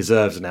that he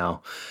deserves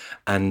now,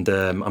 and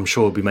I'm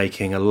sure he'll be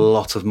making a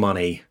lot of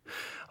money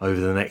over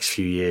the next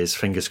few years,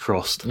 fingers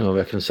crossed. I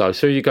reckon so.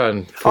 So you're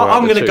going for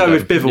I'm going to go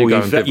with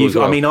Bivol.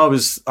 Well. I mean, I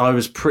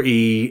was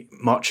pretty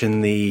much in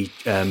the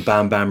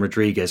Bam Bam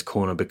Rodriguez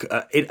corner,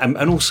 because,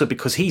 and also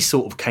because he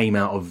sort of came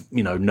out of,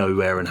 you know,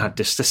 nowhere and had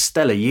just a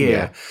stellar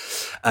year.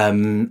 Yeah.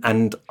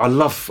 And I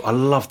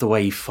love the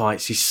way he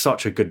fights. He's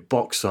such a good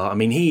boxer. I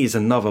mean, he is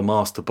another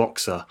master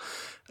boxer.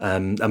 I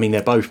mean,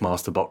 they're both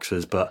master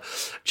boxers, but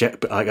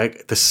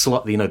the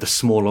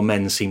smaller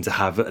men seem to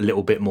have a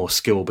little bit more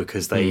skill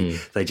because they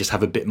just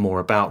have a bit more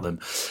about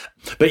them.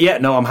 But yeah,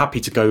 no, I'm happy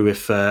to go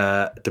with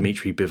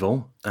Dimitri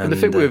Bivol. And the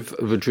thing with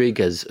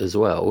Rodriguez as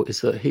well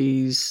is that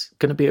he's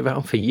going to be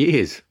around for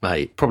years,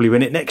 mate. Probably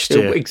win it next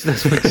year.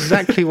 That's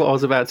exactly what I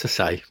was about to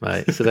say,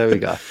 mate. So there we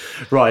go.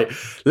 Right,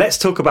 let's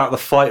talk about the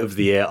fight of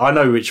the year. I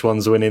know which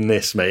one's winning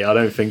this, mate. I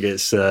don't think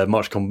it's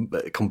much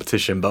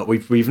competition, but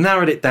we've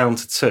narrowed it down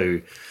to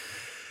 2.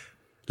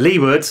 Leigh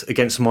Wood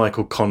against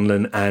Michael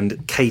Conlan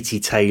and Katie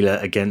Taylor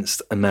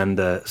against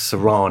Amanda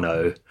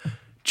Serrano.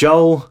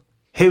 Joel,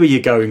 who are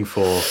you going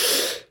for?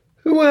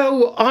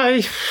 Well,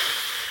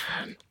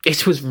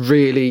 it was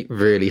really,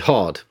 really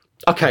hard.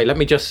 Okay, let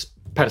me just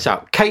put this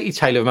out. Katie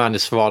Taylor, Amanda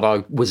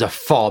Serrano was a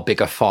far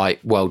bigger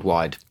fight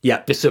worldwide.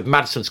 Yeah. This is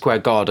Madison Square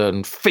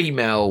Garden,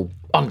 female,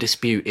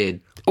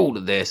 undisputed, all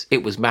of this.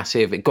 It was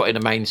massive. It got in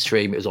the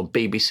mainstream. It was on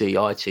BBC,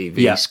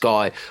 ITV,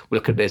 Sky.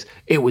 Look at this.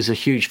 It was a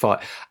huge fight.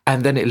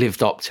 And then it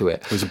lived up to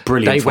it. It was a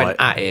brilliant fight. They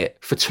went at it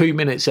for 2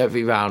 minutes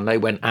every round. They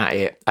went at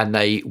it and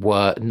they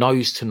were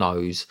nose to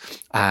nose.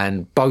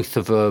 And both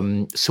of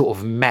them sort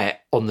of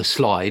met on the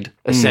slide,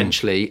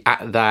 essentially,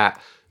 at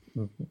that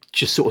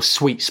just sort of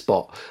sweet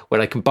spot where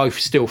they can both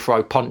still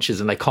throw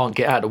punches and they can't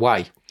get out of the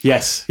way.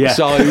 Yes, yeah.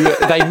 So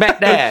they met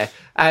there,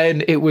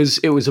 and it was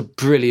a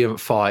brilliant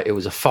fight. It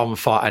was a fun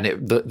fight,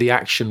 and the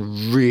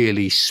action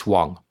really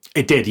swung.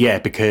 It did, yeah,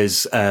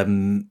 because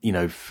you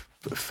know,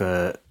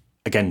 for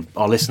again,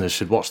 our listeners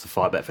should watch the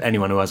fight, but for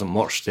anyone who hasn't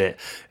watched it,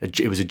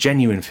 it was a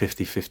genuine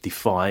 50-50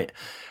 fight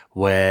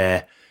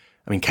where,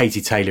 I mean,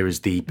 Katie Taylor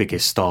is the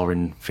biggest star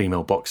in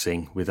female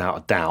boxing without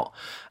a doubt.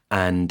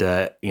 And,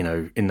 you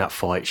know, in that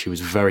fight, she was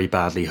very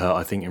badly hurt,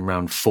 I think, in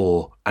round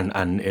 4.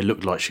 And it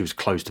looked like she was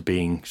close to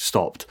being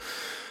stopped.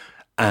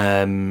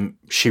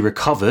 She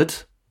recovered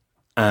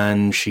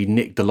and she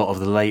nicked a lot of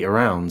the later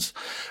rounds.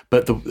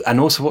 And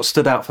also what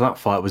stood out for that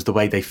fight was the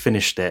way they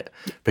finished it.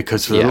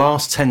 Because for the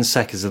last 10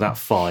 seconds of that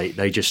fight,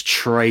 they just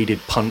traded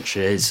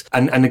punches.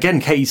 And again,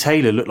 Katie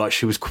Taylor looked like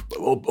she was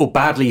or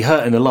badly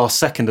hurt in the last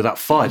second of that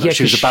fight. Like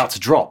she was about to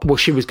drop. Well,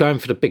 she was going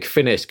for the big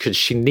finish because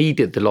she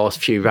needed the last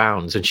few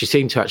rounds and she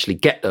seemed to actually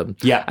get them.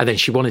 Yeah. And then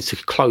she wanted to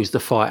close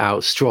the fight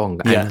out strong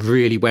and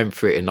really went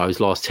for it in those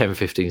last 10,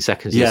 15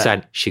 seconds. Yeah.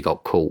 And she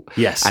got caught.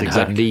 Yes, and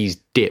exactly. her knees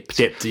dipped.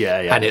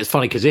 Yeah. And it's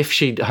funny because if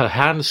her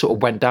hand sort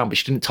of went down, but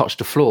she didn't touch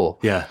the floor.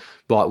 Yeah.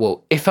 Right,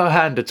 well, if her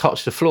hand had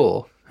touched the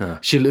floor,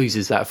 she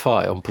loses that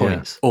fight on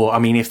points. Yeah. Or, I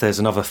mean, if there's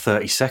another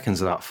 30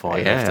 seconds of that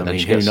fight left, I mean,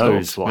 who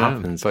knows what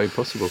happens. Very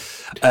possible.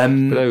 But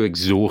they were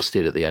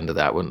exhausted at the end of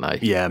that, weren't they?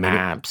 Yeah, I mean,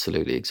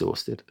 absolutely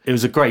exhausted. It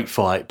was a great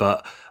fight,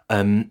 but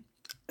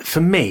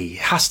for me, it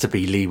has to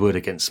be Leigh Wood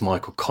against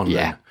Michael Conlan.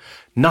 Yeah.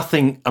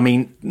 Nothing, I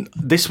mean,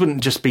 this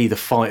wouldn't just be the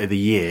fight of the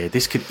year.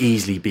 This could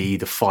easily be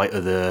the fight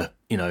of the,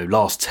 you know,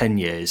 last 10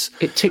 years.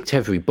 It ticked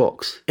every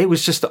box. It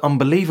was just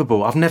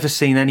unbelievable. I've never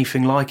seen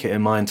anything like it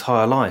in my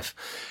entire life.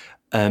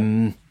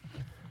 Leigh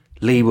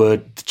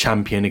Wood, the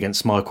champion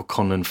against Michael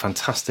Conlan,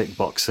 fantastic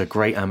boxer,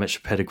 great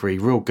amateur pedigree,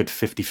 real good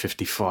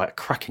 50-50 fight,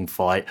 cracking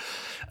fight.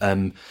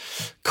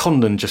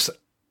 Conlan just,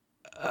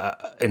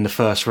 in the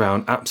first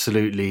round,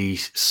 absolutely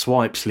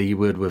swipes Leigh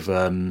Wood with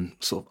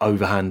sort of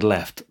overhand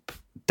left.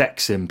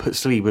 decks him,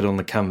 puts Lee Wood on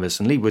the canvas,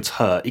 and Lee Wood's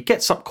hurt. He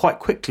gets up quite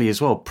quickly as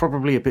well,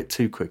 probably a bit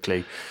too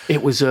quickly.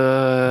 It was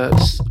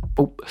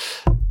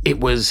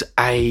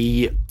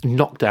a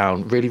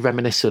knockdown, really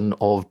reminiscent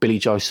of Billy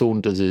Joe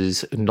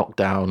Saunders'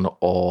 knockdown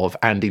of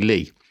Andy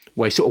Lee,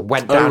 where he sort of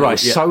went down. It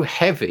was so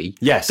heavy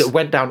that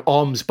went down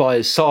arms by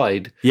his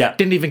side. Yeah.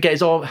 Didn't even get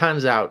his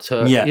hands out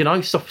to,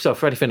 stop himself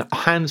for anything.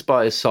 Hands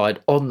by his side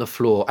on the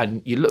floor.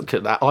 And you looked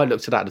at that. I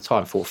looked at that at the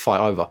time, thought,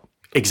 fight over.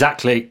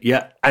 Exactly,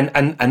 yeah.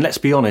 And let's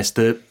be honest,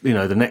 the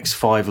next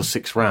 5 or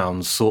 6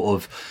 rounds sort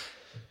of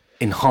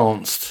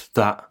enhanced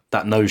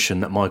that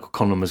notion that Michael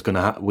Conlan was going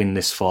to win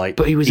this fight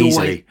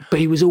easily.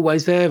 He was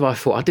always there, I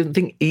thought. I didn't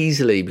think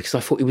easily, because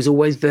I thought he was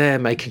always there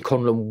making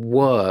Conlan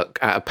work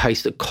at a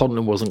pace that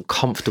Conlan wasn't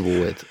comfortable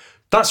with.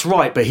 That's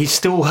right, but he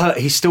still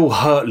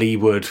hurt Lee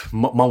Wood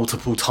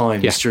multiple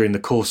times during the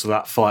course of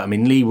that fight. I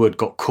mean, Lee Wood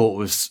got caught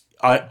with...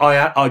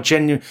 I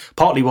genuinely...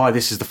 Partly why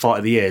this is the fight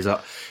of the year is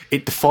that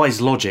it defies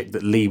logic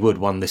that Lee Wood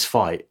won this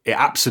fight. It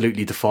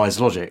absolutely defies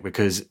logic,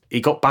 because he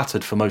got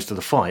battered for most of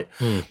the fight.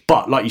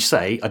 But like you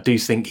say, I do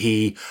think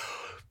he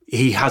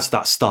has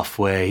that stuff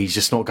where he's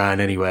just not going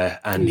anywhere,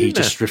 and he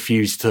just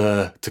refused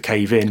to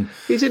cave in.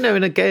 He's in there,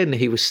 and again,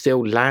 he was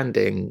still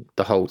landing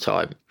the whole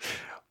time.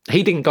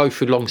 He didn't go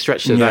through long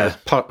stretches of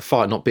that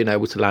fight not being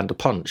able to land a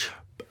punch.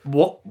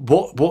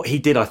 What he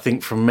did, I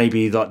think, from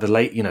maybe like the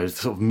late,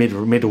 sort of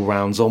middle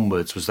rounds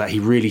onwards, was that he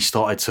really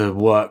started to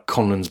work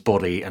Conlan's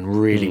body and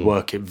really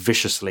work it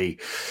viciously.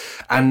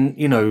 And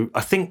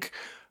I think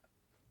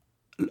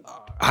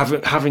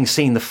having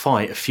seen the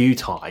fight a few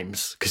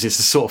times, because it's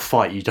the sort of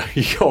fight you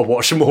gotta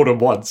watch more than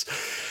once.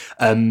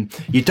 I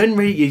didn't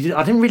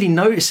really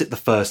notice it the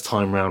first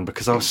time round,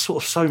 because I was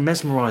sort of so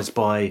mesmerised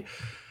by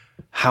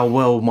how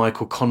well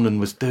Michael Conlan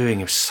was doing.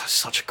 He was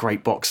such a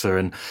great boxer,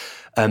 and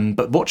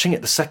but watching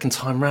it the second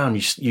time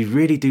round, you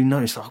really do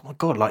notice, oh my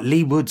God, like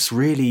Lee Wood's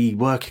really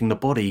working the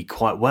body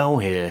quite well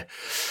here.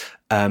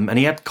 And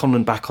he had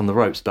Conlan back on the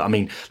ropes, but I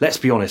mean, let's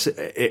be honest,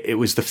 it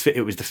was the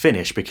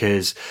finish,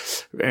 because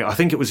I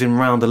think it was in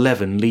round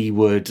 11, Lee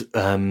Wood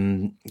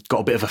got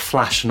a bit of a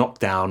flash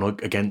knockdown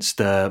against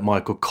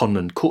Michael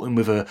Conlan, caught him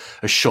with a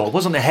shot. It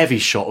wasn't a heavy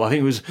shot. I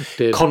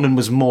think Conlan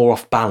was more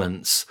off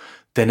balance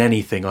than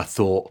anything, I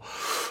thought.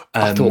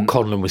 I thought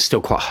Conlan was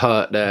still quite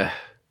hurt there.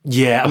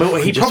 Yeah, I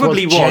mean, he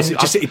probably was.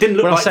 It didn't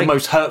look like the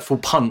most hurtful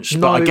punch,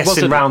 but I guess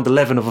in round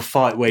 11 of a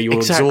fight where you're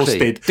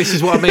exhausted. This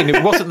is what I mean.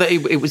 It wasn't that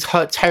it was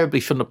hurt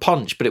terribly from the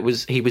punch, but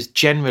he was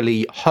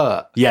generally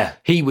hurt. Yeah.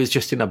 He was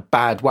just in a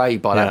bad way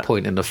by that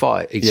point in the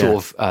fight. He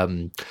sort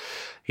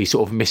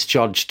of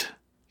misjudged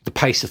the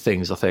pace of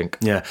things, I think.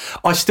 Yeah.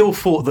 I still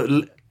thought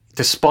that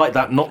despite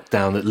that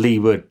knockdown, that Lee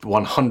Wood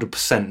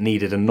 100%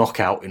 needed a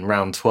knockout in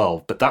round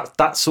 12, but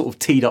that sort of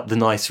teed up the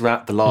last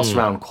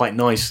round quite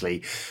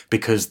nicely,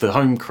 because the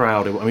home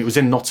crowd, I mean, it was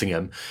in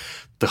Nottingham,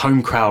 the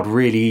home crowd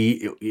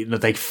really,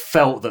 they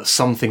felt that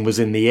something was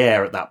in the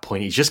air at that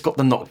point. He's just got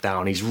the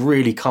knockdown, he's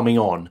really coming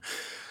on.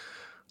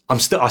 I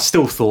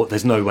still thought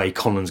there's no way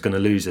Conlan's going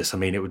to lose this. I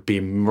mean, it would be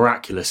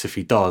miraculous if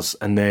he does,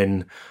 and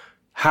then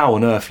how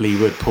on earth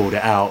Lee Wood pulled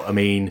it out. I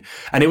mean,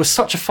 and it was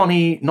such a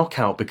funny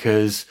knockout,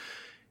 because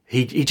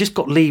He just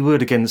got Lee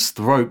Wood against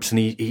the ropes, and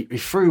he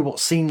threw what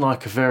seemed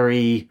like a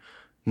very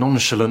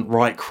nonchalant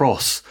right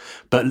cross,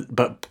 but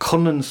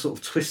Conlan sort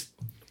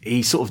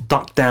of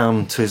ducked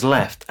down to his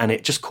left, and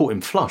it just caught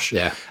him flush.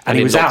 Yeah, and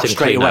he was out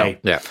straight away.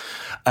 Yeah.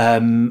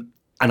 And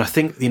I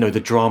think, the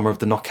drama of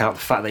the knockout,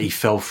 the fact that he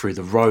fell through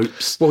the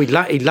ropes. Well, he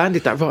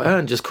landed that right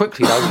hand just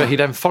quickly, though, but he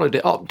then followed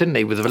it up, didn't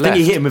he, with the left? I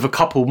think he hit him with a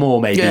couple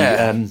more, maybe.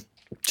 Yeah.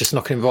 Just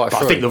knocking him right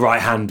through. I think the right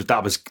hand,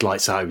 that was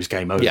lights out. It was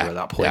game over at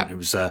that point.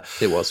 Yeah.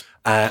 It was.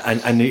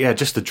 And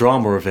just the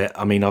drama of it.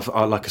 I mean,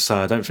 like I say,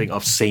 I don't think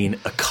I've seen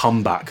a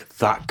comeback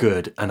that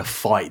good and a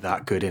fight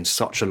that good in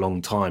such a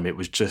long time. It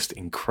was just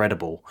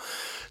incredible.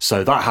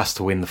 So that has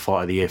to win the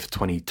fight of the year for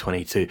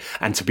 2022.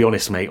 And to be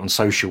honest, mate, on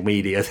social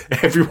media,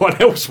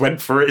 everyone else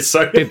went for it.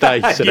 So did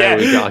they? So there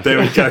we go. There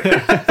we go.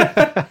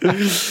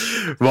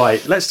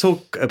 Right, let's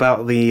talk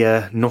about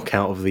the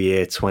knockout of the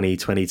year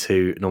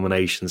 2022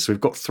 nominations. So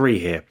we've got 3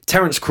 here.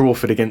 Terence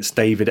Crawford against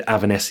David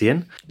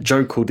Avanesian,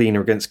 Joe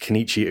Cordina against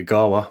Kenichi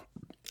Ogawa,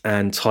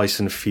 and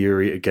Tyson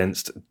Fury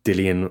against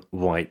Dillian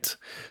Whyte.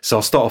 So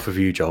I'll start off with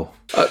you, Joel.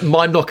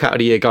 My knockout of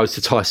the year goes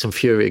to Tyson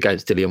Fury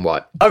against Dillian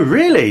Whyte. Oh,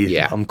 really?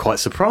 Yeah. I'm quite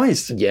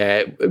surprised.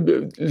 Yeah.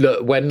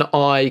 Look, when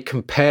I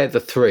compare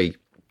the 3,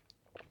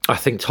 I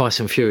think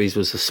Tyson Fury's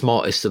was the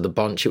smartest of the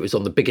bunch. It was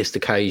on the biggest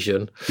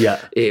occasion. Yeah.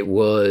 It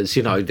was,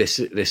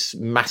 this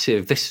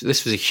massive, this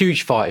was a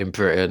huge fight in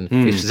Britain.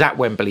 It was at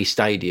Wembley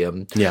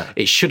Stadium. Yeah.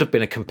 It should have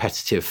been a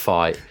competitive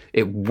fight.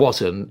 It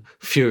wasn't.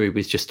 Fury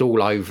was just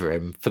all over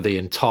him for the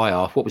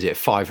entire,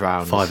 5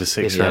 rounds? 5 or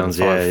 6 rounds,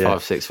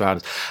 5, 6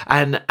 rounds.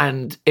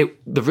 And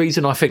the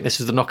reason I think this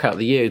was the knockout of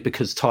the year is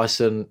because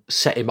Tyson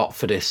set him up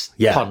for this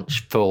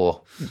punch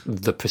for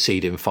the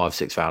preceding 5,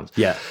 6 rounds.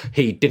 Yeah.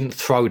 He didn't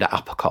throw that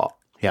uppercut.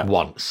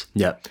 once.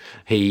 Yeah.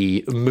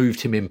 He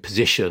moved him in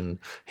position.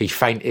 He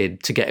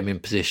feinted to get him in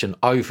position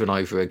over and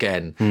over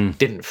again.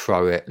 Didn't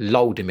throw it,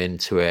 lulled him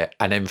into it,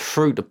 and then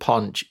threw the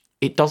punch.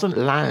 It doesn't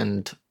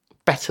land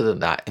better than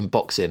that in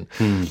boxing.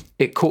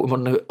 It caught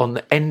him on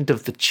the end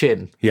of the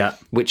chin,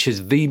 which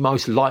is the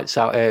most lights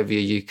out area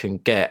you can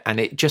get,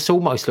 and it just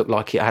almost looked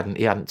like he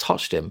hadn't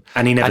touched him,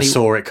 and he never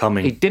saw it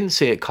coming. He didn't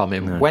see it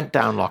coming. Went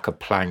down like a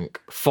plank.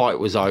 Fight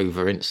was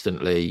over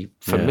instantly.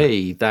 For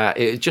me, that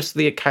it was just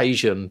the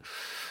occasion.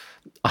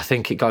 I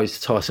think it goes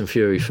to Tyson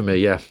Fury for me.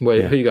 Yeah, who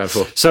are you going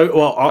for? So,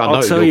 well,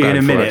 I'll tell you in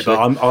a minute, but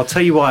I'll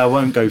tell you why I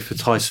won't go for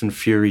Tyson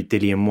Fury,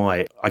 Dillian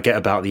Whyte. I get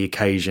about the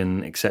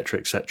occasion, etc.,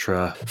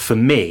 etc. For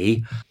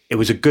me, it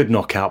was a good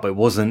knockout, but it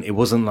wasn't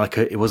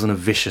a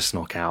vicious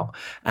knockout.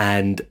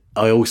 And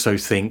I also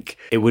think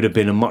it would have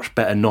been a much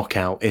better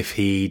knockout if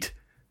he'd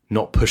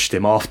not pushed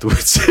him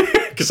afterwards,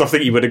 because I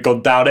think he would have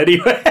gone down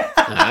anyway.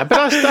 But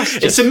that's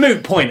just, it's a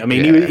moot point. I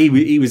mean,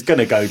 he was going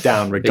to go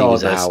down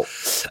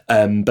regardless.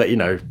 But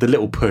the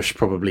little push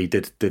probably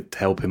did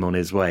help him on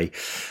his way.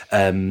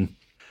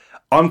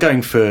 I'm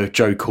going for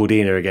Joe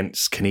Cordina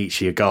against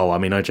Kenichi Ogawa. I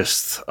mean, I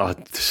just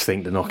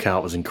think the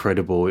knockout was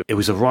incredible. It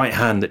was a right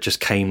hand that just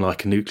came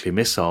like a nuclear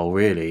missile,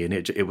 really, and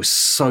it was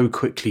so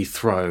quickly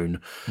thrown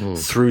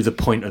through the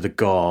point of the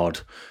guard,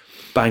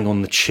 bang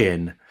on the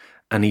chin.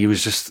 And he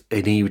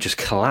just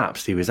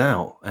collapsed. He was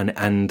out.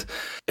 And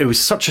it was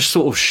such a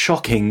sort of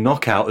shocking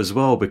knockout as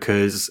well,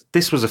 because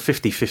this was a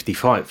 50-50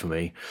 fight for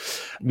me.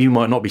 You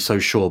might not be so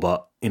sure,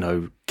 but,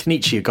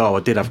 Kenichi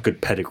Ogawa did have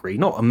good pedigree.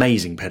 Not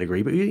amazing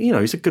pedigree, but,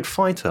 he's a good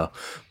fighter.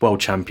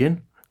 World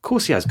champion. Of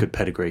course he has good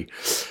pedigree.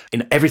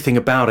 In everything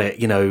about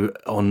it,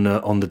 on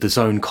the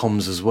DAZN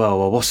comms as well.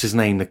 Or what's his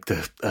name?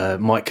 The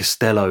Mike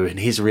Costello and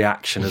his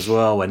reaction as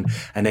well. And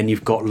then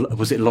you've got,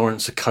 was it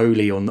Lawrence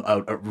Okoli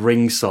at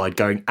ringside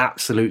going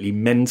absolutely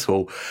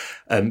mental.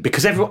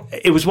 Because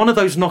it was one of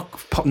those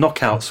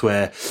knockouts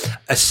where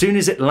as soon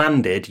as it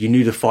landed, you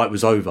knew the fight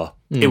was over.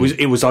 It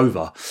was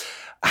over.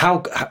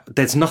 How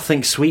there's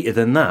nothing sweeter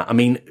than that. I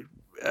mean,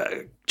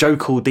 Joe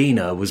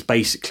Cordina was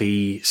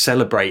basically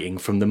celebrating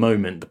from the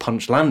moment the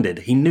punch landed.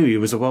 He knew he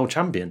was a world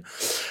champion.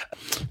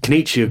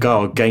 Kenichi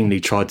Ogawa gamely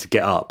tried to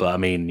get up, but I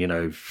mean,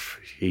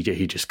 he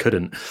just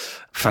couldn't.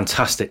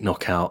 Fantastic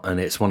knockout,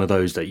 and it's one of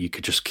those that you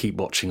could just keep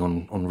watching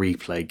on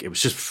replay. It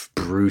was just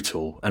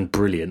brutal and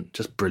brilliant,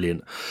 just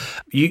brilliant.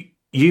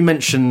 You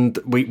mentioned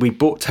we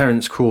brought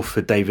Terence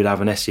Crawford, David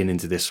Avanesian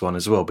into this one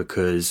as well,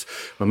 because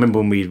I remember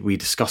when we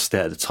discussed it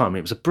at the time,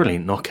 it was a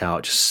brilliant knockout.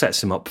 It just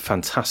sets him up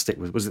fantastic.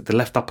 Was it the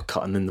left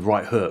uppercut and then the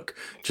right hook?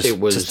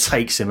 Just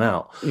takes him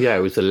out. Yeah,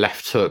 it was the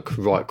left hook,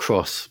 right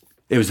cross.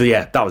 It was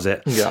that was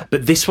it. Yeah.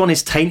 But this one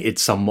is tainted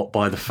somewhat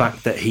by the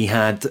fact that he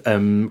had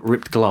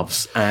ripped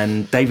gloves,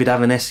 and David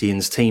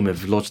Avanesian's team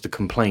have lodged a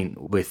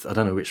complaint with, I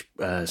don't know which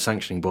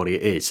sanctioning body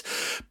it is,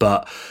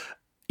 but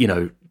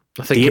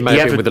I think it may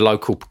have been with the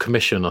local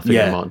commission. I think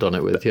they might have done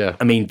it with,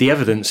 I mean, the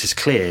evidence is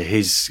clear.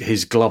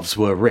 His gloves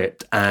were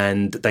ripped,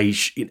 and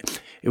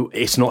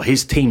it's not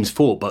his team's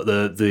fault, but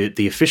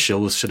the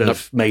officials should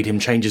have made him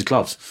change his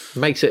gloves.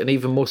 Makes it an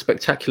even more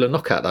spectacular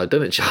knockout, though,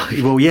 doesn't it,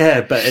 Charlie? Well,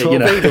 yeah, but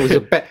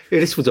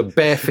this was a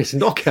bare fist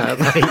knockout,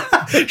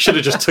 mate. Should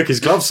have just took his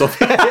gloves off.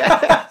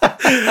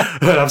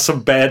 Have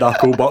some bare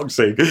knuckle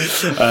boxing.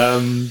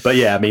 But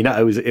yeah, I mean,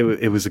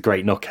 it was a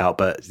great knockout,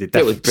 but it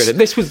was brilliant.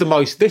 This was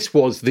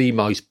the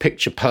most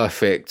picture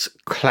perfect,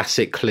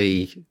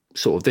 classically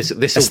sort of this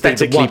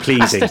aesthetically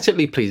pleasing.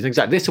 Aesthetically pleasing,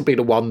 exactly. This will be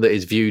the one that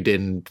is viewed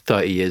in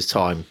 30 years'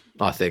 time,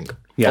 I think,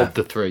 of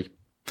the three.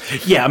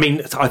 Yeah, I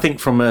mean, I think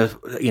from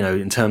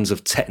in terms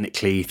of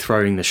technically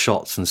throwing the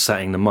shots and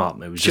setting them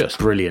up, it was just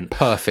brilliant,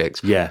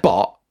 perfect. Yeah,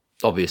 but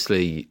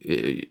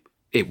obviously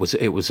it was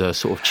a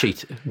sort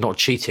of not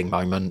cheating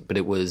moment, but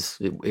it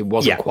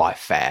wasn't quite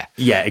fair.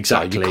 Yeah,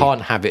 exactly. So you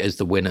can't have it as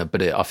the winner,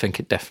 but I think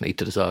it definitely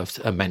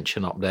deserved a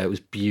mention up there. It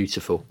was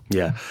beautiful.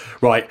 Yeah.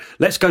 Right.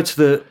 Let's go to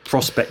the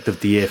prospect of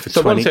the year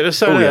for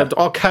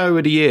our KO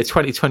of the year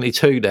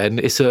 2022. Then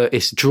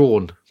it's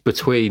drawn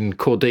between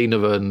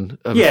Cordina and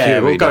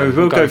Fury.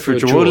 We'll go for a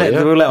draw. We'll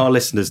let our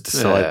listeners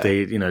decide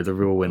the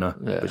real winner,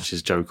 which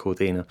is Joe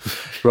Cordina.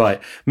 Right.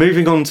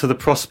 Moving on to the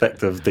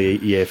prospect of the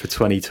year for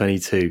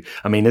 2022.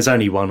 I mean, there's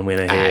only one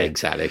winner here.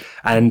 Exactly.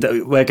 And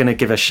we're going to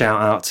give a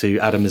shout out to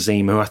Adam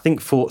Azim, who I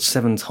think fought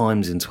 7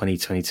 times in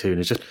 2022 and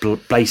has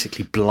just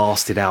basically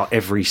blasted out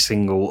every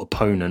single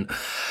opponent.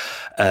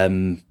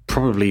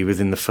 Probably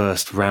within the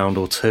first round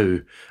or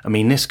two. I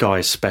mean, this guy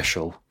is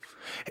special.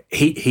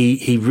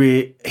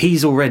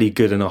 He's already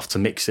good enough to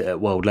mix it at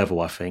world level,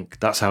 I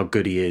think. That's how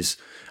good he is.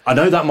 I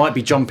know that might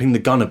be jumping the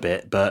gun a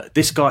bit, but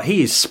this guy,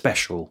 he is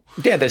special.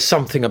 Yeah, there's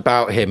something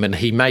about him, and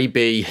he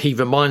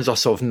reminds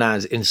us of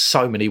Naz in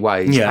so many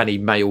ways, and he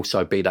may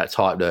also be that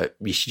type that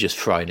you should just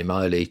throw in him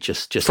early,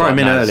 just throw him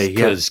in early,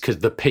 because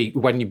the peak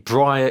when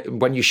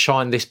you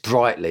shine this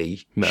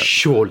brightly,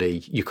 surely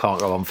you can't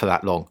go on for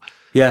that long.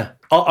 Yeah,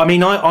 I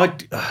mean,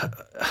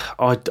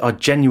 I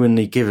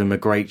genuinely give him a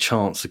great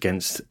chance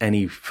against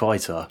any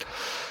fighter.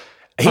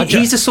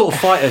 He's the sort of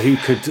fighter who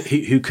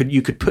could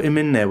you could put him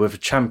in there with a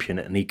champion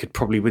and he could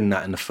probably win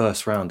that in the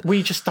first round.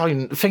 We just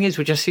don't. The thing is,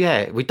 we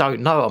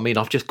don't know. I mean,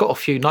 I've just got a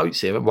few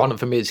notes here. One of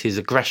them is his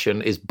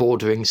aggression is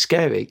bordering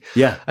scary.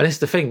 Yeah, and it's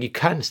the thing, you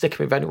can stick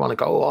him with anyone and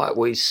go, all right,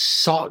 well, he's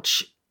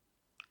such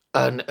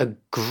an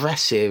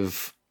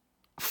aggressive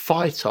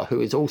fighter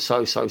who is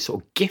also so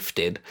sort of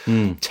gifted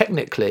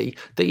technically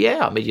that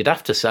you'd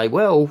have to say,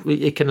 well,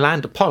 he can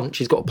land a punch.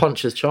 He's got a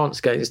puncher's chance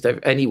against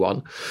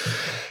anyone.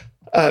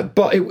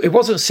 But it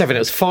wasn't 7, it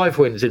was 5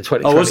 wins in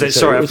 2020. Oh, was it?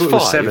 Sorry, I thought it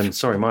was 5. 7.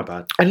 Sorry, my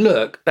bad. And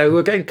look, they were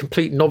again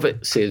complete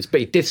novices, but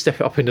he did step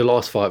it up in the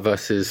last fight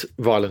versus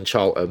Ryland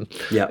Charlton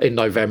in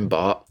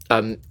November.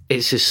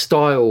 It's his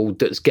style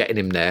that's getting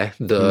him there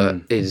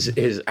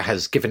that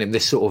has given him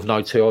this sort of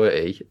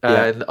notoriety.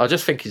 And I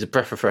just think he's a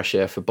breath of fresh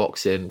air for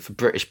boxing, for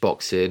British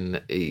boxing.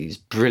 He's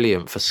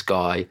brilliant for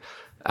Sky.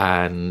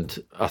 And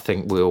I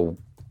think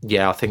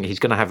he's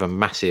going to have a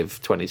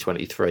massive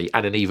 2023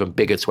 and an even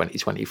bigger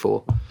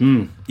 2024.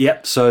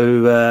 Yep.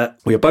 So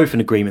we are both in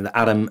agreement that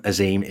Adam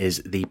Azim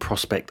is the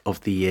prospect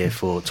of the year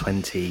for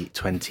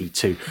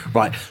 2022.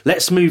 Right.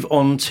 Let's move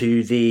on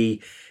to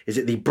the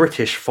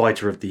British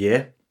Fighter of the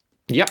Year?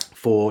 Yep.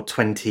 For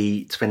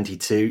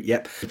 2022.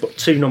 Yep. We've got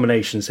 2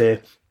 nominations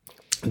here.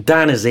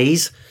 Dan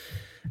Aziz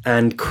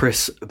and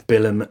Chris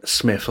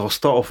Billam-Smith. I'll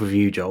start off with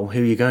you, Joel.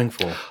 Who are you going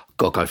for?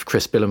 Got to go for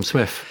Chris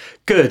Billam-Smith.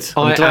 Good.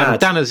 I'm glad.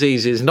 Dan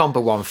Aziz's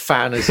number one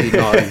fan, as you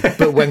know.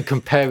 But when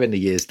comparing the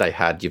years they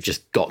had, you've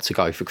just got to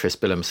go for Chris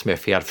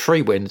Billam-Smith. He had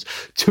 3 wins.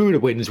 2 of the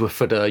wins were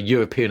for the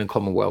European and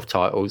Commonwealth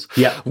titles.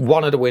 Yeah.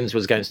 One of the wins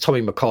was against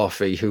Tommy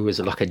McCarthy, who was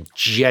like a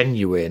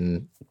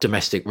genuine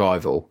domestic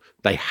rival.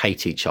 They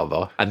hate each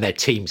other and their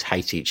teams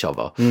hate each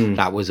other.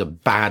 That was a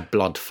bad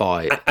blood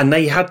fight. And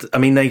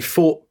they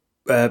fought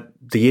the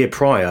year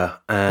prior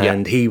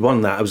and he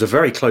won that. It was a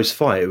very close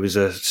fight. It was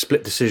a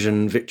split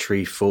decision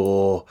victory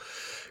for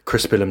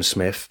Chris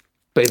Billam-Smith.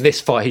 But in this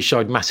fight, he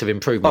showed massive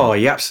improvement. Oh,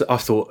 yeah. I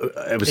thought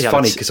it was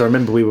funny because I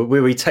remember we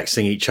were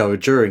texting each other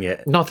during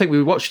it. No, I think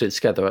we watched it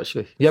together,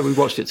 actually. Yeah, we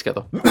watched it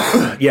together.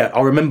 Yeah,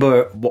 I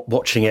remember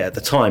watching it at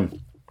the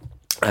time.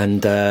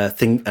 And I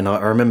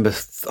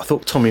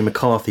thought Tommy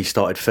McCarthy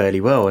started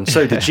fairly well, and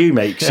so did you,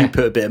 mate, because you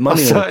put a bit of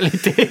money on. I certainly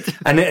did.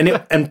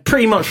 And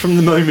pretty much from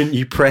the moment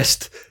you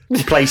pressed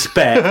place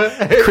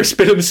bet, Chris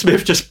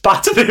Billam-Smith just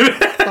battered him.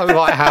 Oh,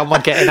 right, how am I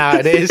getting out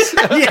of this?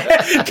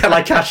 Yeah, can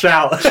I cash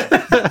out?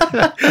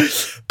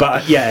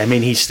 But yeah, I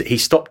mean, he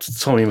stopped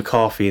Tommy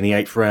McCarthy in the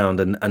 8th round,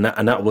 and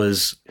that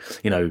was,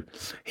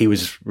 he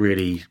was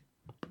really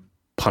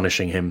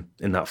punishing him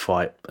in that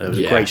fight. It was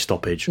a great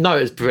stoppage. No,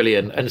 it was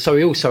brilliant. And so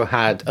he also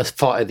had a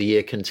Fight of the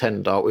Year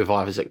contender with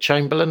Isaac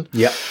Chamberlain.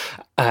 Yeah.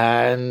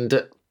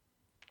 And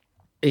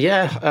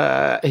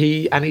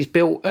he's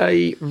built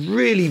a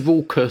really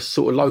raucous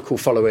sort of local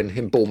following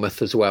in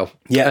Bournemouth as well.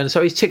 Yeah. And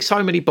so he's ticked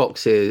so many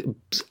boxes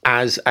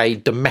as a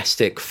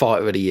domestic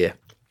Fighter of the Year.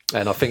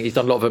 And I think he's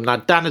done a lot of them. Now,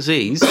 Dan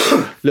Aziz,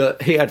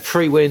 look, he had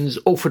 3 wins,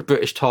 all for the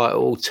British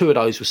title. 2 of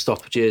those were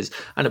stoppages.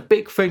 And a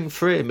big thing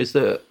for him is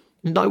that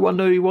no one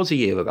knew he was a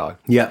year ago.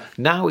 Yeah.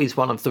 Now he's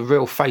one of the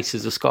real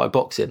faces of Sky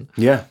Boxing.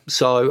 Yeah.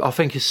 So I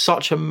think it's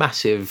such a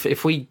massive.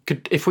 If we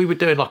were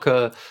doing like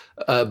a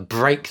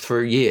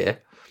breakthrough year,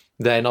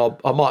 then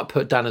I might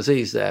put Dan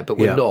Aziz there, but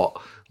we're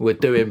not. We're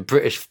doing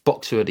British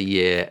Boxer of the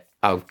Year.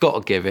 I've got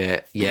to give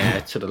it,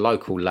 to the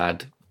local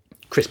lad,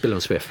 Chris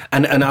Billam-Smith.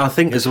 And I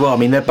think as well, I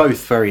mean, they're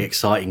both very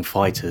exciting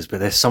fighters, but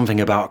there's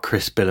something about a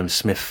Chris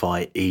Billam-Smith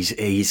fight. He's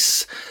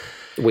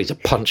a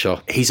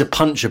puncher. He's a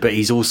puncher, but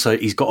he's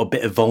got a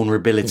bit of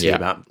vulnerability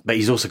about. But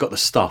he's also got the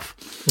stuff.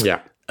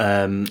 Yeah.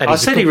 I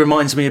said he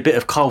reminds me a bit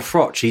of Carl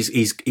Froch.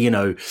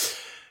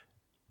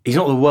 He's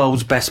not the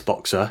world's best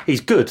boxer.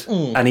 He's good,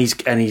 and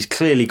he's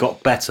clearly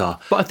got better.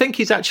 But I think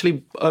he's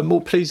actually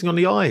more pleasing on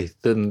the eye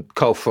than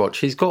Carl Froch.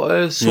 He's got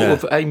a sort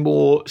of a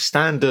more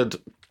standard,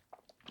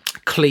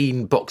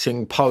 clean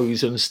boxing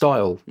pose and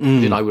style.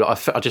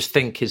 I just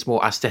think is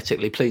more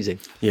aesthetically pleasing.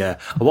 Yeah,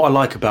 what I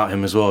like about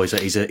him as well is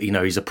that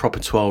he's a proper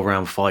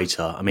 12-round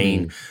fighter. I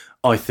mean,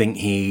 I think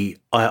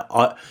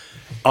I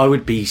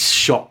would be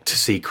shocked to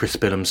see Chris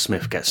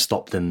Billam-Smith get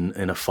stopped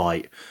in a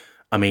fight.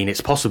 I mean,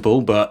 it's possible,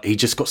 but he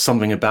just got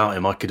something about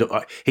him.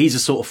 He's a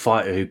sort of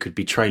fighter who could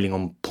be trailing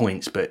on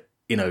points, but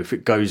if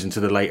it goes into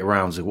the later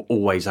rounds, he will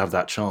always have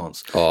that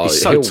chance. He's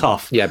so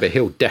tough. Yeah, but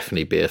he'll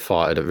definitely be a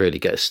fighter that really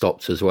gets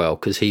stopped as well,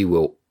 because he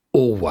will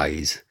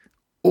always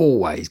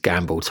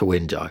gamble to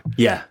win, Joe.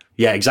 Yeah,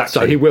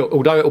 exactly. So he will,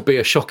 although it'll be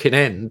a shocking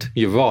end,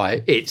 you're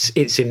right, it's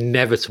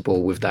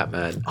inevitable with that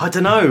man. I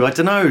don't know.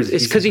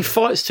 It's because he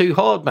fights too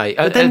hard, mate.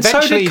 But then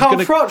so did Carl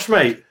Froch,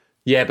 mate.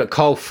 Yeah, but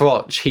Carl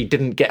Froch, he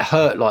didn't get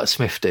hurt like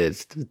Smith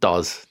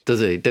does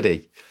he? Did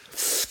he?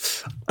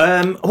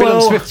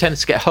 Smith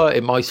tends to get hurt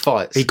in most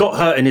fights. He got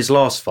hurt in his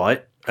last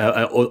fight,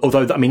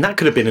 although, I mean, that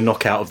could have been a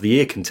knockout of the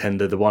year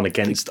contender, the one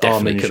against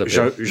Armin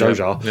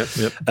Joja.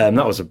 Yep.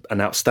 That was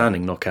an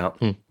outstanding knockout.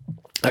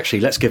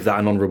 Actually, let's give that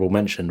an honourable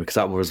mention because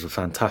that was a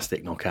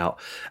fantastic knockout.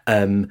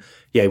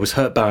 He was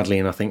hurt badly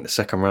in, I think, the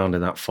second round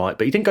in that fight,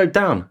 but he didn't go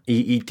down.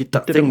 He did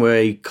that thing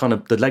where he kind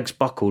of, the legs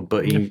buckled,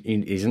 but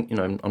he's,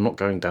 I'm not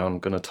going down, I'm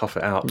going to tough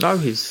it out. No,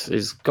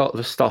 he's got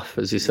the stuff,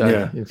 as you say.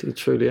 Yeah. He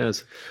truly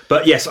has.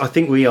 But yes, I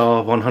think we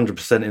are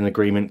 100% in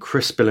agreement.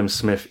 Chris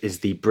Billam-Smith is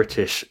the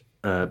British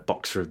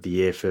Boxer of the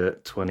Year for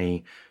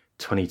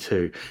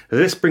 2022.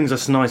 This brings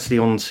us nicely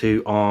on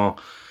to our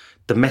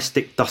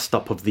Domestic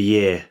Dust-Up of the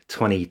Year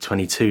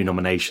 2022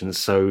 nominations.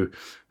 So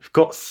we've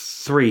got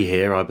 3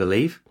 here, I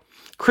believe.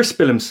 Chris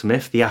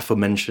Billam-Smith, the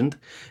aforementioned,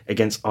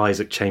 against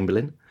Isaac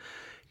Chamberlain.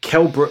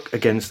 Kell Brook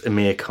against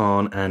Amir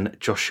Khan, and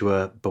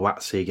Joshua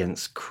Buatsi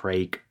against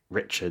Craig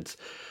Richards.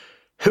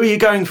 Who are you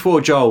going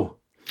for, Joel?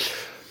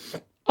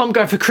 I'm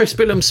going for Chris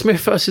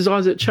Billam-Smith versus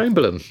Isaac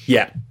Chamberlain.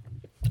 Yeah.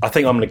 I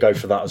think I'm going to go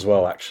for that as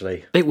well,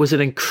 actually. It was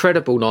an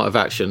incredible night of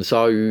action.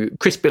 So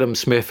Chris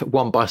Billam-Smith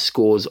won by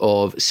scores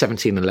of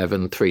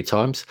 17-11 3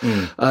 times.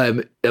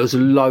 There was a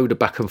load of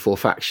back and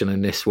forth action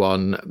in this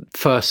one.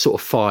 First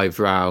sort of 5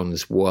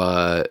 rounds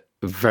were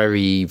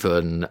very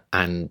even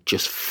and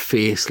just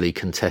fiercely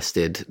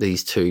contested.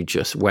 These two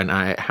just went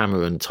at it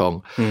hammer and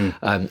tong.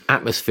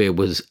 Atmosphere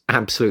was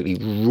absolutely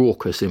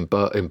raucous in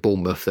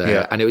Bournemouth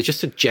there, and it was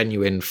just a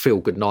genuine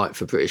feel-good night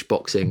for British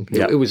boxing.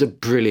 It was a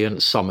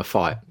brilliant summer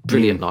fight,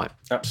 brilliant night.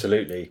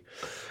 Absolutely.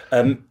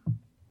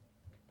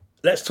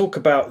 Let's talk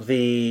about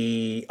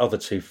the other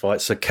 2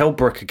 fights. So Kell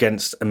Brook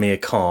against Amir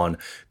Khan.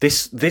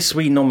 This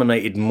we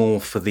nominated more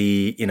for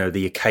the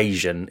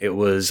occasion. It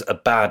was a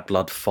bad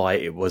blood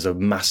fight. It was a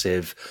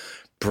massive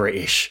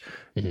British,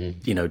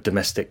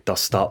 domestic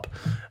dust up,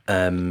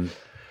 and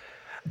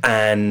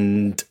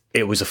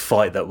it was a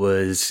fight that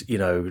was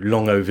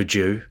long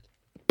overdue.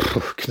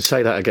 Can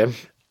say that again.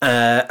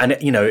 And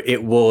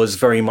it was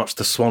very much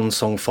the swan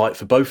song fight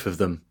for both of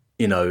them.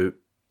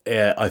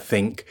 I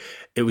think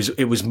it was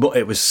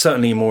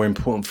certainly a more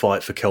important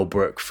fight for Kell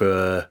Brook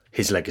for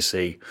his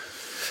legacy.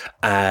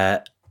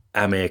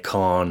 Amir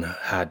Khan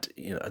had,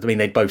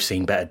 they'd both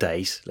seen better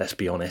days. Let's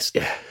be honest.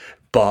 Yeah.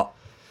 But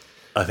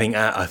I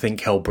think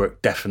Kell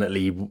Brook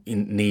definitely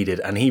needed,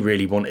 and he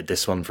really wanted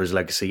this one for his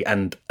legacy.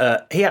 And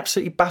he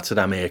absolutely battered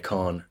Amir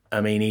Khan.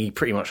 I mean, he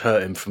pretty much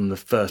hurt him from the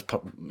first,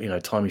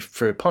 time he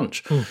threw a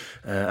punch.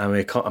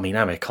 Amir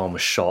Khan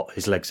was shot.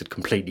 His legs had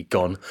completely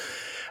gone.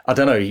 I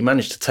don't know, he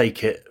managed to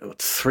take it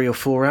 3 or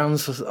 4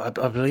 rounds, I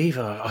believe.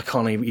 I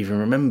can't even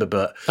remember,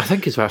 but... I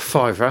think it's about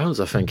 5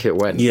 rounds, I think it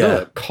went. Yeah.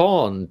 Look,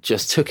 Khan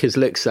just took his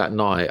licks that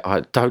night.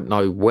 I don't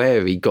know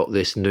where he got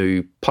this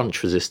new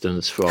punch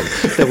resistance from.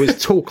 There was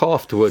talk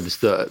afterwards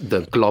that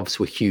the gloves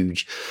were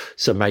huge,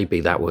 so maybe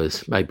that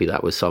was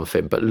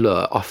something. But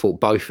look, I thought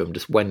both of them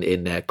just went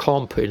in there.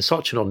 Khan put in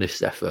such an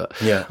honest effort.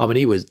 Yeah. I mean,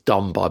 he was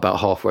done by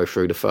about halfway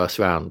through the first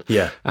round.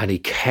 Yeah. And he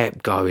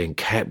kept going.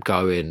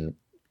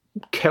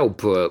 Kell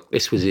Brook,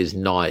 this was his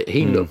night.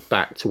 He looked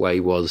back to where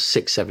he was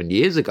 6-7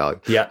 years ago.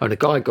 Yeah. And the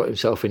guy got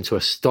himself into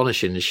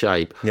astonishing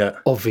shape. Yeah.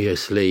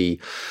 Obviously,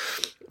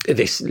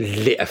 this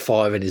lit a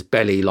fire in his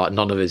belly like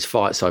none of his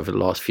fights over the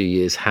last few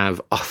years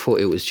have. I thought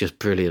it was just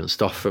brilliant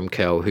stuff from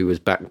Kell, who was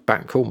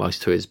back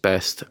almost to his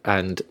best.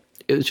 And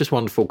it was just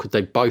wonderful because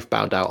they both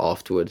bowed out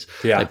afterwards.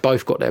 Yeah. They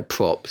both got their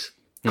props.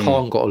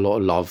 Khan got a lot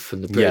of love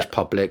from the British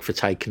public for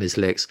taking his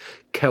licks.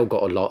 Kell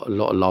got a lot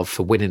of love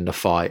for winning the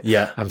fight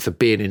and for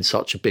being in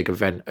such a big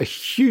event, a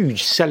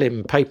huge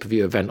selling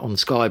pay-per-view event on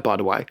Sky, by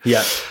the way.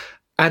 Yeah.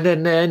 And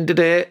then they ended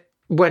it,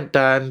 went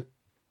down.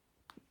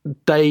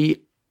 They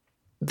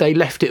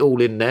left it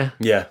all in there.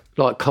 Yeah.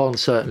 Like Khan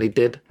certainly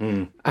did.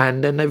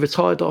 And then they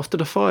retired after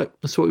the fight.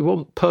 That's what we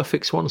want.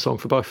 Perfect swan song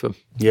for both of them.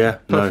 Yeah.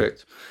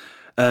 Perfect.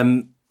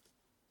 No.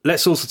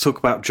 Let's also talk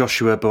about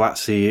Joshua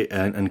Buatsi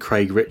and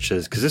Craig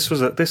Richards, because this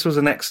was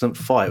an excellent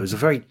fight. It was a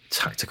very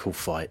tactical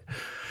fight.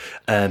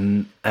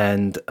 And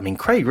I mean,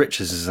 Craig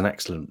Richards is an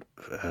excellent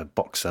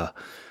boxer.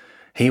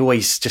 He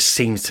always just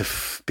seems to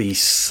be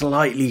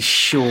slightly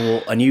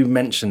short. And you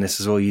mentioned this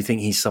as well. You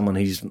think he's someone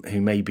who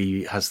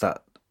maybe has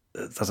that,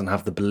 doesn't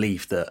have the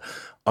belief that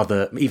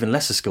other, even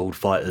lesser skilled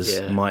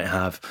fighters might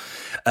have.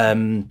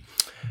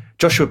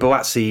 Joshua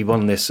Buatsi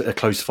won a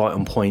close fight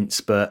on points,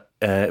 but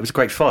it was a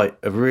great fight,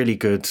 a really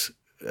good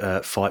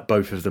fight.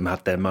 Both of them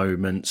had their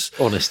moments.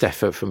 Honest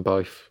effort from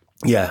both.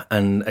 Yeah,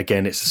 and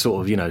again, it's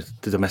sort of,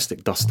 the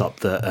domestic dust-up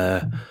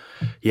that,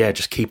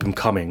 just keep them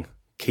coming.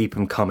 Keep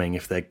them coming.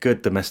 If they're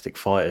good domestic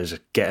fighters,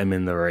 get them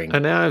in the ring.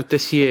 And now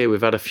this year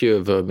we've had a few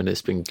of them, and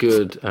it's been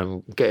good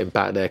getting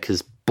back there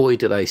because boy,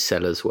 do they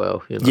sell as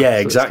well. Yeah,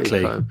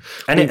 exactly.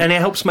 And it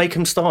helps make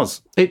them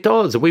stars. It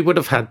does. We would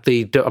have had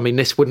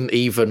this wouldn't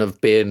even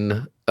have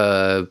been...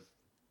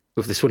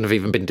 this wouldn't have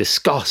even been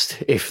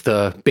discussed if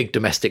the big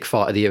domestic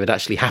fight of the year had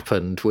actually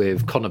happened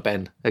with Conor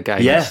Benn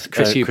against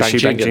Chris Eubank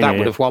Jr. That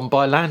would have won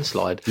by a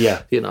landslide.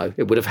 Yeah.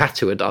 It would have had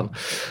to have done.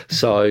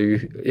 So,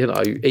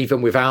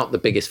 even without the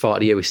biggest fight of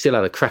the year, we still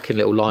had a cracking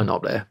little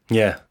lineup there.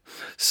 Yeah.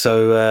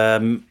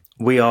 So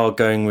we are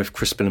going with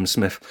Chris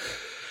Billam-Smith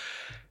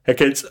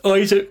against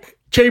Isaac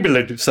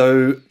Chamberlain.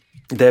 So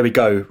There we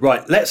go.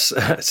 Right, let's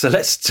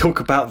talk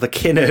about the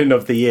Kinnahan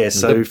of the year.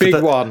 So the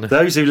big one.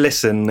 Those who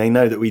listen, they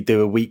know that we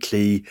do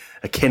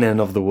a Kinnahan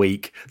of the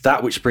week,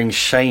 that which brings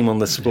shame on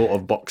the sport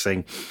of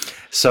boxing.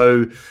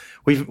 So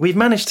we've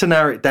managed to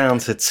narrow it down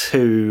to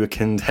 2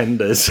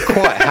 contenders.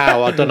 Quite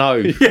how, I don't know.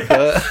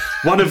 Yeah.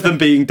 One of them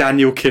being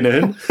Daniel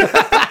Kinnahan.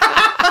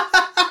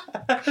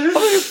 I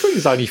think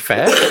it's only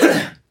fair.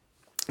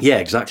 Yeah,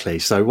 exactly.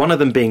 So one of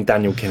them being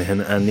Daniel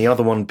Kinnahan and the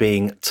other one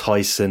being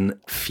Tyson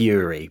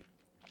Fury.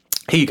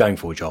 Who are you going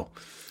for, Joel?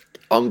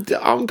 I'm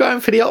going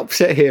for the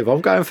opposite here.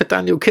 I'm going for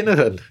Daniel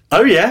Kinnahan.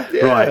 Oh, yeah?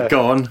 Right,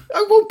 go on.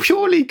 Oh, well,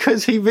 purely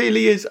because he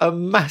really is a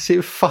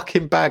massive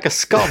fucking bag of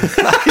scum.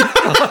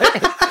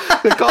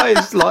 The guy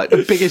is like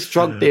the biggest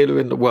drug dealer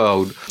in the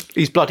world.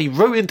 He's bloody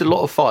ruined a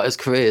lot of fighters'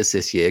 careers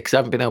this year because they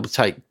haven't been able to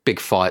take big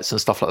fights and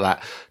stuff like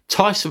that.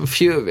 Tyson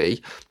Fury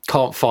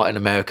can't fight in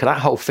America. That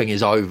whole thing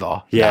is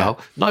over now.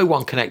 No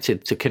one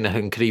connected to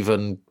Kinnahan could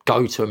even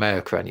go to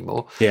America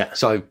anymore. Yeah.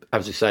 So,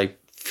 as you say,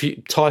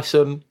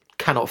 Tyson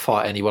cannot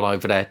fight anyone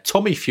over there.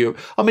 Tommy Fury,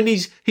 I mean,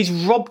 he's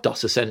robbed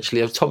us essentially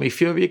of Tommy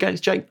Fury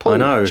against Jake Paul. I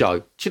know, Joe.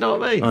 Do you know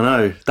what I mean? I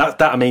know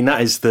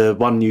that is the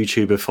one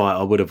YouTuber fight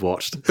I would have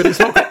watched, but it's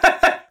not.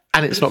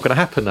 And it's not going to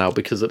happen now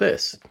because of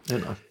this. You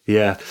know?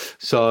 Yeah.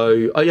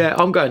 So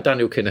I'm going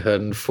Daniel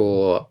Kinnahan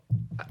for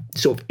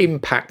sort of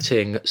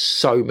impacting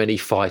so many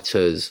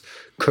fighters'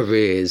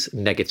 careers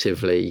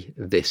negatively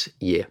this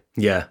year.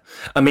 Yeah,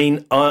 I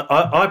mean,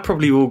 I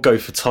probably will go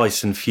for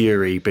Tyson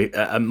Fury,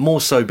 but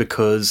more so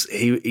because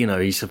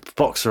he's a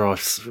boxer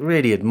I've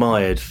really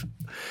admired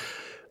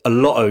a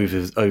lot over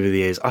the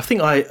years. I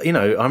think I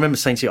remember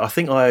saying to you, I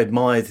think I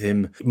admired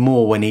him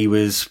more when he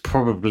was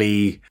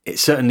probably,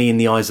 certainly in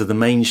the eyes of the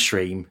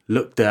mainstream,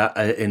 looked at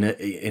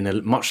in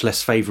a much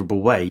less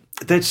favourable way.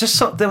 There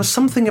was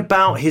something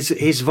about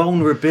his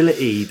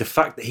vulnerability, the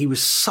fact that he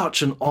was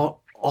such an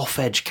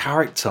off-edge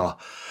character.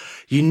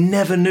 You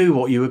never knew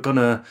what you were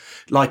gonna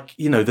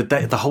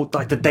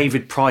the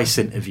David Price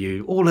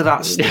interview, all of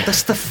that.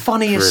 That's the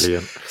funniest.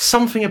 Brilliant.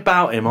 Something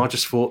about him. I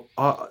just thought,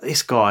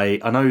 this guy.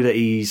 I know that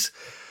he's,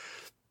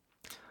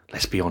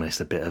 let's be honest,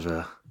 a bit of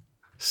a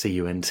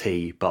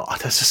cunt, but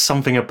there's just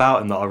something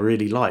about him that I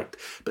really liked.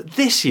 But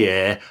this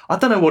year, I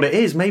don't know what it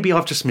is. Maybe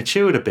I've just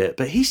matured a bit,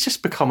 but he's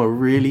just become a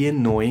really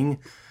annoying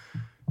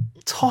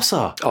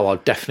tosser. Oh, I'll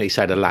definitely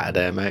say the latter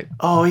there, mate.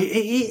 Oh,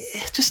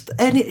 he's just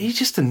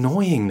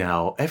annoying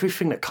now.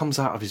 Everything that comes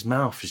out of his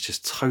mouth is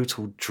just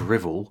total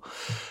drivel.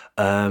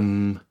 I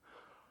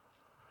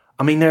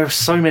mean, there are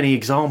so many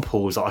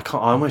examples that I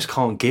almost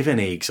can't give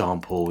any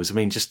examples. I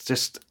mean, just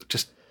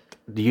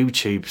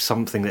YouTube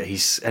something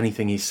that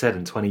anything he said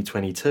in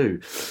 2022.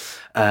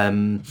 I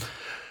mean,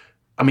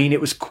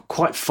 it was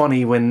quite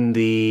funny when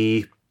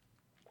the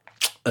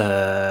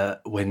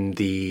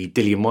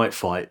Dillian Whyte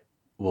fight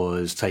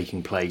was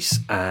taking place,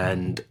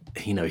 and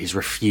his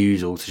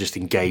refusal to just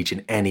engage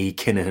in any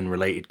Kinnahan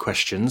related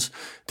questions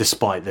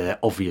despite their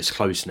obvious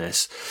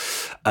closeness.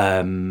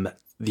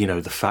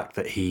 The fact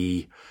that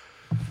he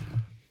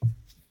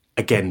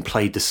again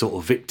played the sort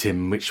of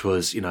victim, which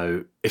was,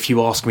 if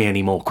you ask me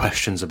any more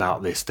questions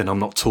about this, then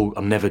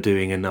I'm never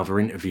doing another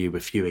interview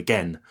with you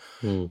again.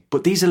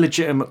 But these are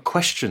legitimate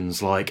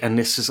questions, and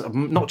this is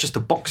not just a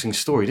boxing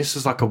story, this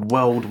is like a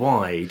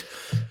worldwide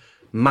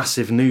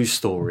massive news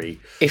story.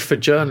 If a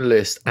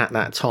journalist at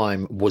that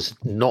time was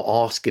not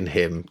asking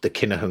him the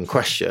Kinnahan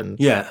question,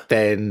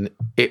 then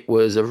it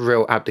was a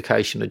real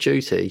abdication of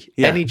duty.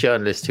 Yeah. Any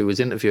journalist who was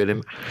interviewing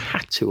him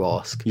had to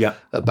ask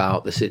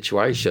about the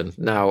situation.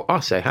 Now, I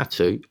say had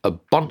to, a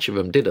bunch of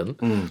them didn't.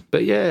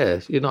 But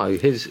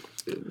the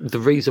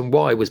reason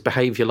why was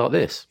behaviour like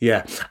this.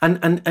 Yeah.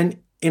 And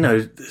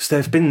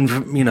there's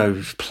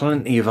been,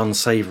 plenty of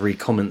unsavoury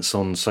comments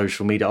on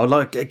social media. I'd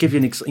like to give you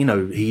an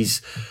example.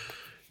 He's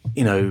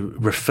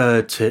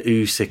referred to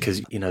Usyk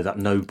as, that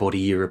nobody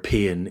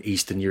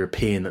Eastern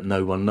European that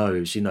no one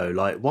knows,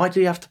 why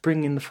do you have to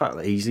bring in the fact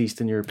that he's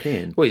Eastern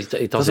European? Well,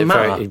 he does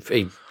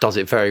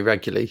it very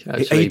regularly.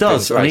 Actually. He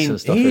does. I mean,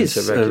 he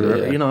is,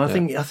 I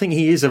think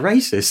he is a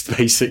racist,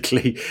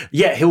 basically.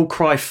 Yet he'll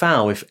cry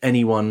foul if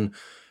anyone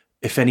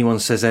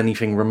says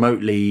anything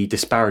remotely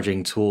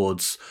disparaging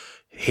towards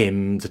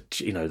him,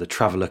 the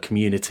traveller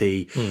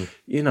community.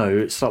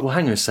 It's like, well,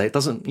 hang on a sec, it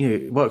doesn't,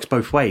 it works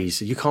both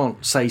ways. You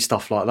can't say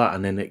stuff like that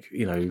and then it,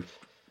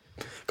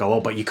 go,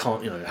 but you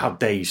can't, how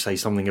dare you say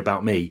something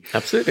about me?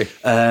 Absolutely.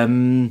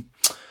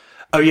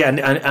 Oh yeah,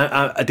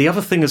 and the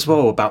other thing as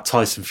well about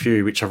Tyson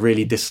Fury, which I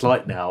really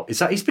dislike now, is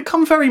that he's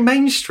become very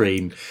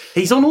mainstream.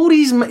 He's on all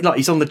these,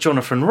 he's on the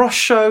Jonathan Ross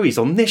show, he's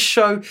on this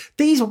show.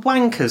 These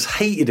wankers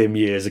hated him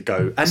years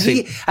ago, and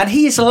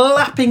he is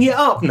lapping it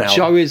up now.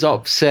 Joe is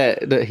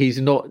upset that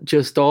he's not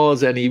just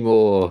ours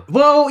anymore.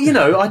 Well,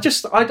 I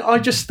just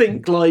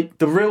think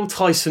the real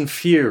Tyson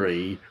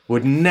Fury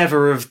would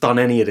never have done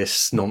any of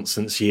this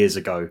nonsense years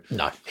ago.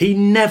 No, he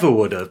never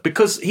would have,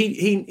 because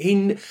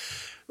he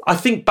I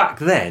think back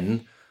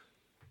then,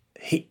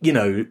 it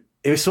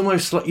was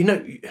almost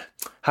like,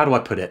 how do I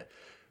put it?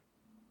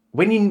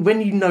 When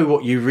you know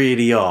what you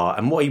really are,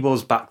 and what he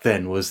was back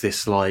then was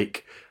this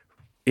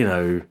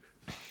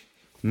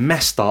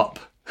messed up,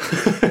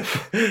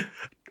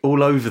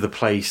 all over the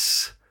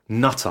place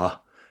nutter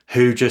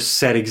who just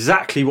said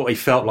exactly what he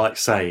felt like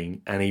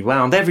saying, and he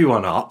wound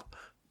everyone up,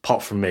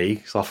 apart from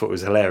me, so I thought it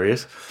was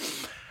hilarious.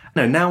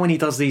 Now when he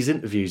does these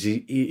interviews,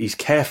 he's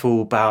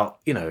careful about,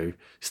 he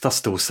does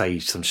still say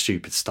some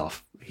stupid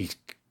stuff. Of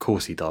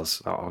course he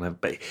does.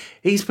 But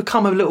he's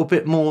become a little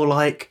bit more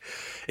like,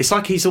 it's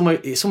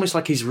almost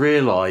like he's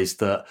realised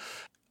that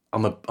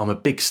I'm a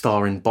big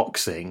star in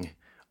boxing.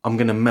 I'm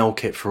going to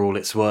milk it for all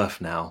it's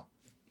worth now.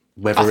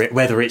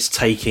 Whether it's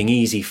taking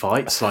easy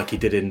fights like he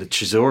did in the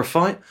Chisora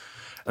fight,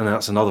 and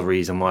that's another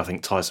reason why I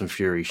think Tyson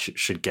Fury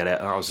should get it.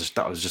 That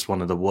was just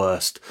one of the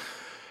worst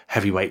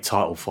heavyweight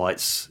title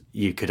fights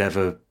you could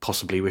ever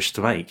possibly wish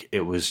to make.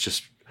 It was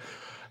just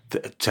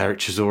Derek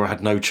Chisora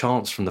had no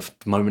chance from the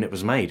moment it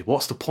was made.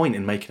 What's the point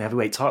in making a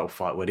heavyweight title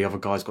fight where the other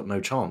guy's got no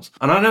chance?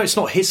 And I know it's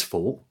not his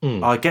fault.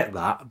 I get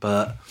that,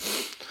 but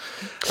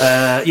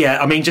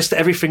just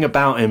everything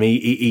about him,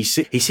 he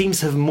seems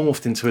to have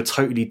morphed into a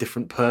totally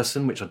different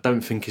person, which I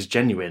don't think is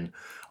genuine.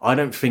 I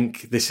don't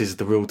think this is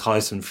the real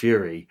Tyson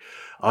Fury.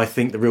 I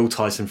think the real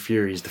Tyson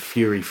Fury is the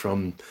Fury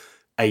from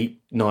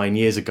 8-9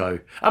 years ago.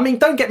 I mean,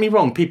 don't get me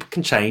wrong, people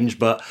can change,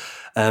 but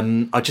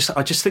I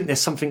just think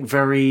there's something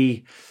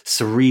very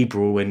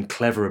cerebral and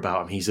clever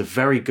about him. He's a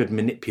very good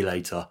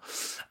manipulator,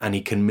 and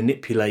he can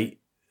manipulate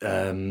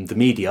the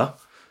media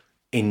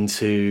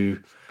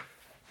into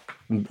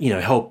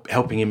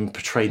helping him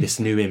portray this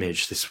new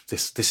image.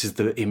 This is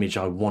the image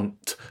I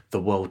want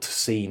the world to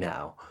see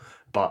now.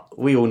 But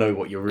we all know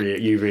what you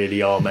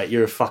really are, mate.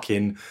 You're a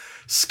fucking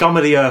scum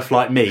of the earth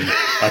like me,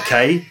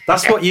 okay?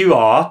 That's what you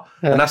are,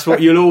 and that's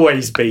what you'll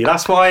always be.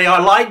 That's why I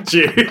liked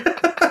you.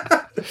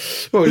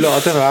 Well, look, I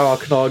don't know how I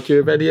can argue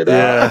with any of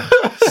that.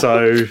 Yeah,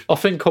 so I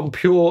think on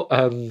pure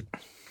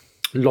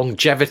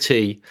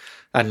longevity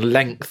and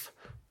length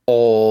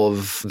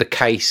of the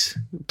case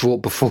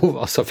brought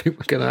before us, I think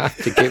we're going to have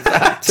to give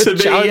that to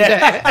Joe.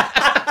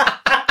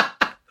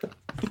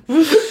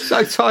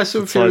 So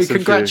Tyson Fury,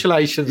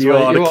 congratulations, you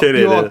mate.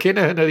 You are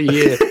Killer of the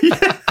Year.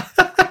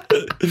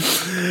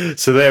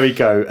 So there we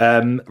go.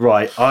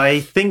 Right, I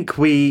think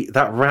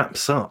that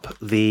wraps up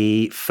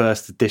the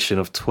first edition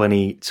of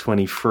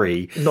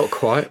 2023. Not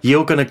quite.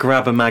 You're going to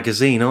grab a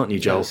magazine, aren't you,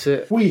 Joel? That's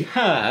it. We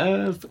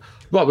have...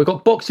 Right, we've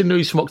got boxing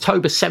news from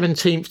October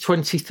 17th,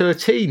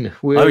 2013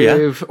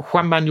 with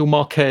Juan Manuel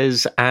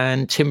Marquez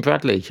and Tim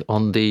Bradley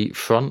on the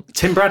front.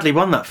 Tim Bradley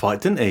won that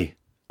fight, didn't he?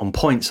 On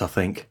points, I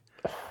think.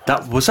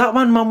 Was that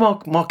one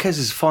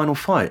Marquez's final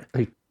fight?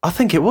 I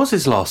think it was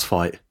his last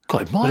fight.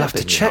 God, it might we'll have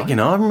to check,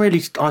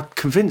 I'm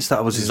convinced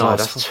that was his last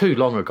fight. That's too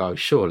long ago,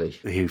 surely.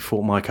 He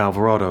fought Mike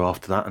Alvarado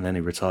after that, and then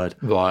he retired.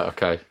 Right,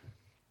 okay.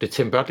 Did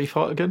Tim Bradley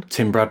fight again?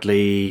 Tim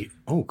Bradley...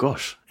 Oh,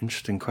 gosh,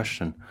 interesting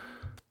question.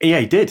 Yeah,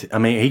 he did. I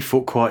mean, he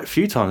fought quite a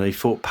few times. He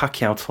fought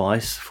Pacquiao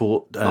twice,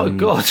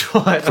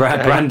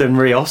 Brandon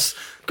Rios.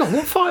 God,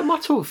 what fight am I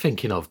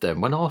thinking of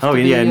then?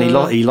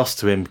 And he lost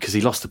to him because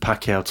he lost to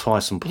Pacquiao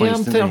twice on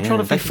points, I'm trying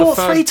to think. They fought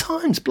 3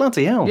 times,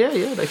 bloody hell.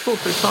 Yeah, they fought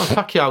 3 times.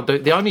 Pacquiao,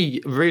 the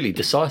only really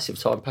decisive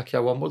time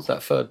Pacquiao won was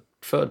that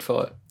third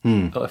fight,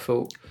 I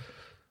thought.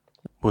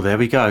 Well, there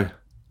we go.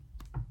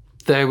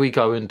 There we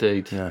go,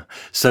 indeed. Yeah.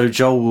 So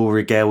Joel will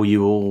regale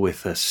you all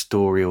with a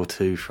story or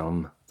two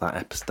from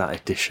that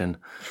edition.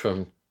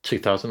 From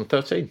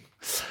 2013.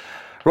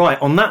 Right,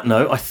 on that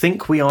note, I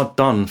think we are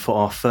done for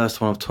our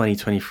first one of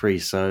 2023.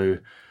 So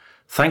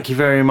thank you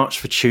very much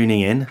for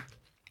tuning in.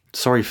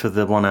 Sorry for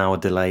the 1 hour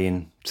delay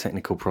in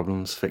technical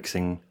problems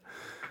fixing.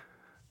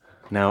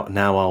 Now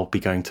I'll be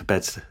going to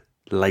bed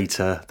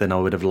later than I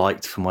would have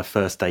liked for my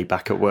first day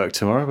back at work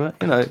tomorrow.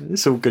 But,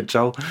 it's all good,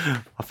 Joel.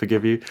 I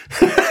forgive you.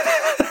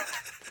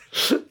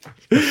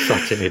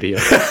 Such an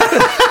idiot.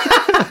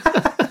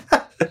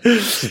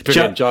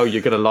 Brilliant, Joe,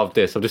 you're going to love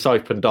this. I've just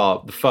opened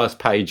up the first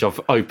page. I've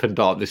opened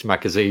up this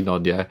magazine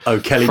on,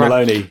 Kelly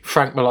Maloney.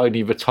 Frank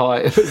Maloney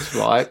retires,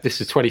 right?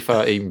 This is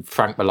 2013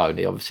 Frank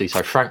Maloney, obviously.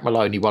 So Frank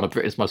Maloney, one of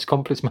Britain's most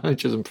accomplished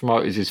managers and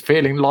promoters, is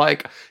feeling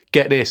like,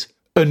 get this,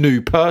 a new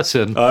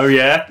person. Oh,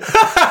 yeah?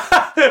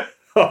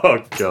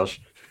 Oh,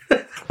 gosh.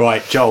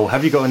 Right, Joel,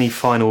 have you got any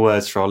final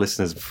words for our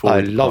listeners before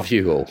I love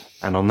you all.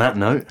 And on that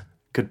note,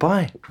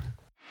 goodbye.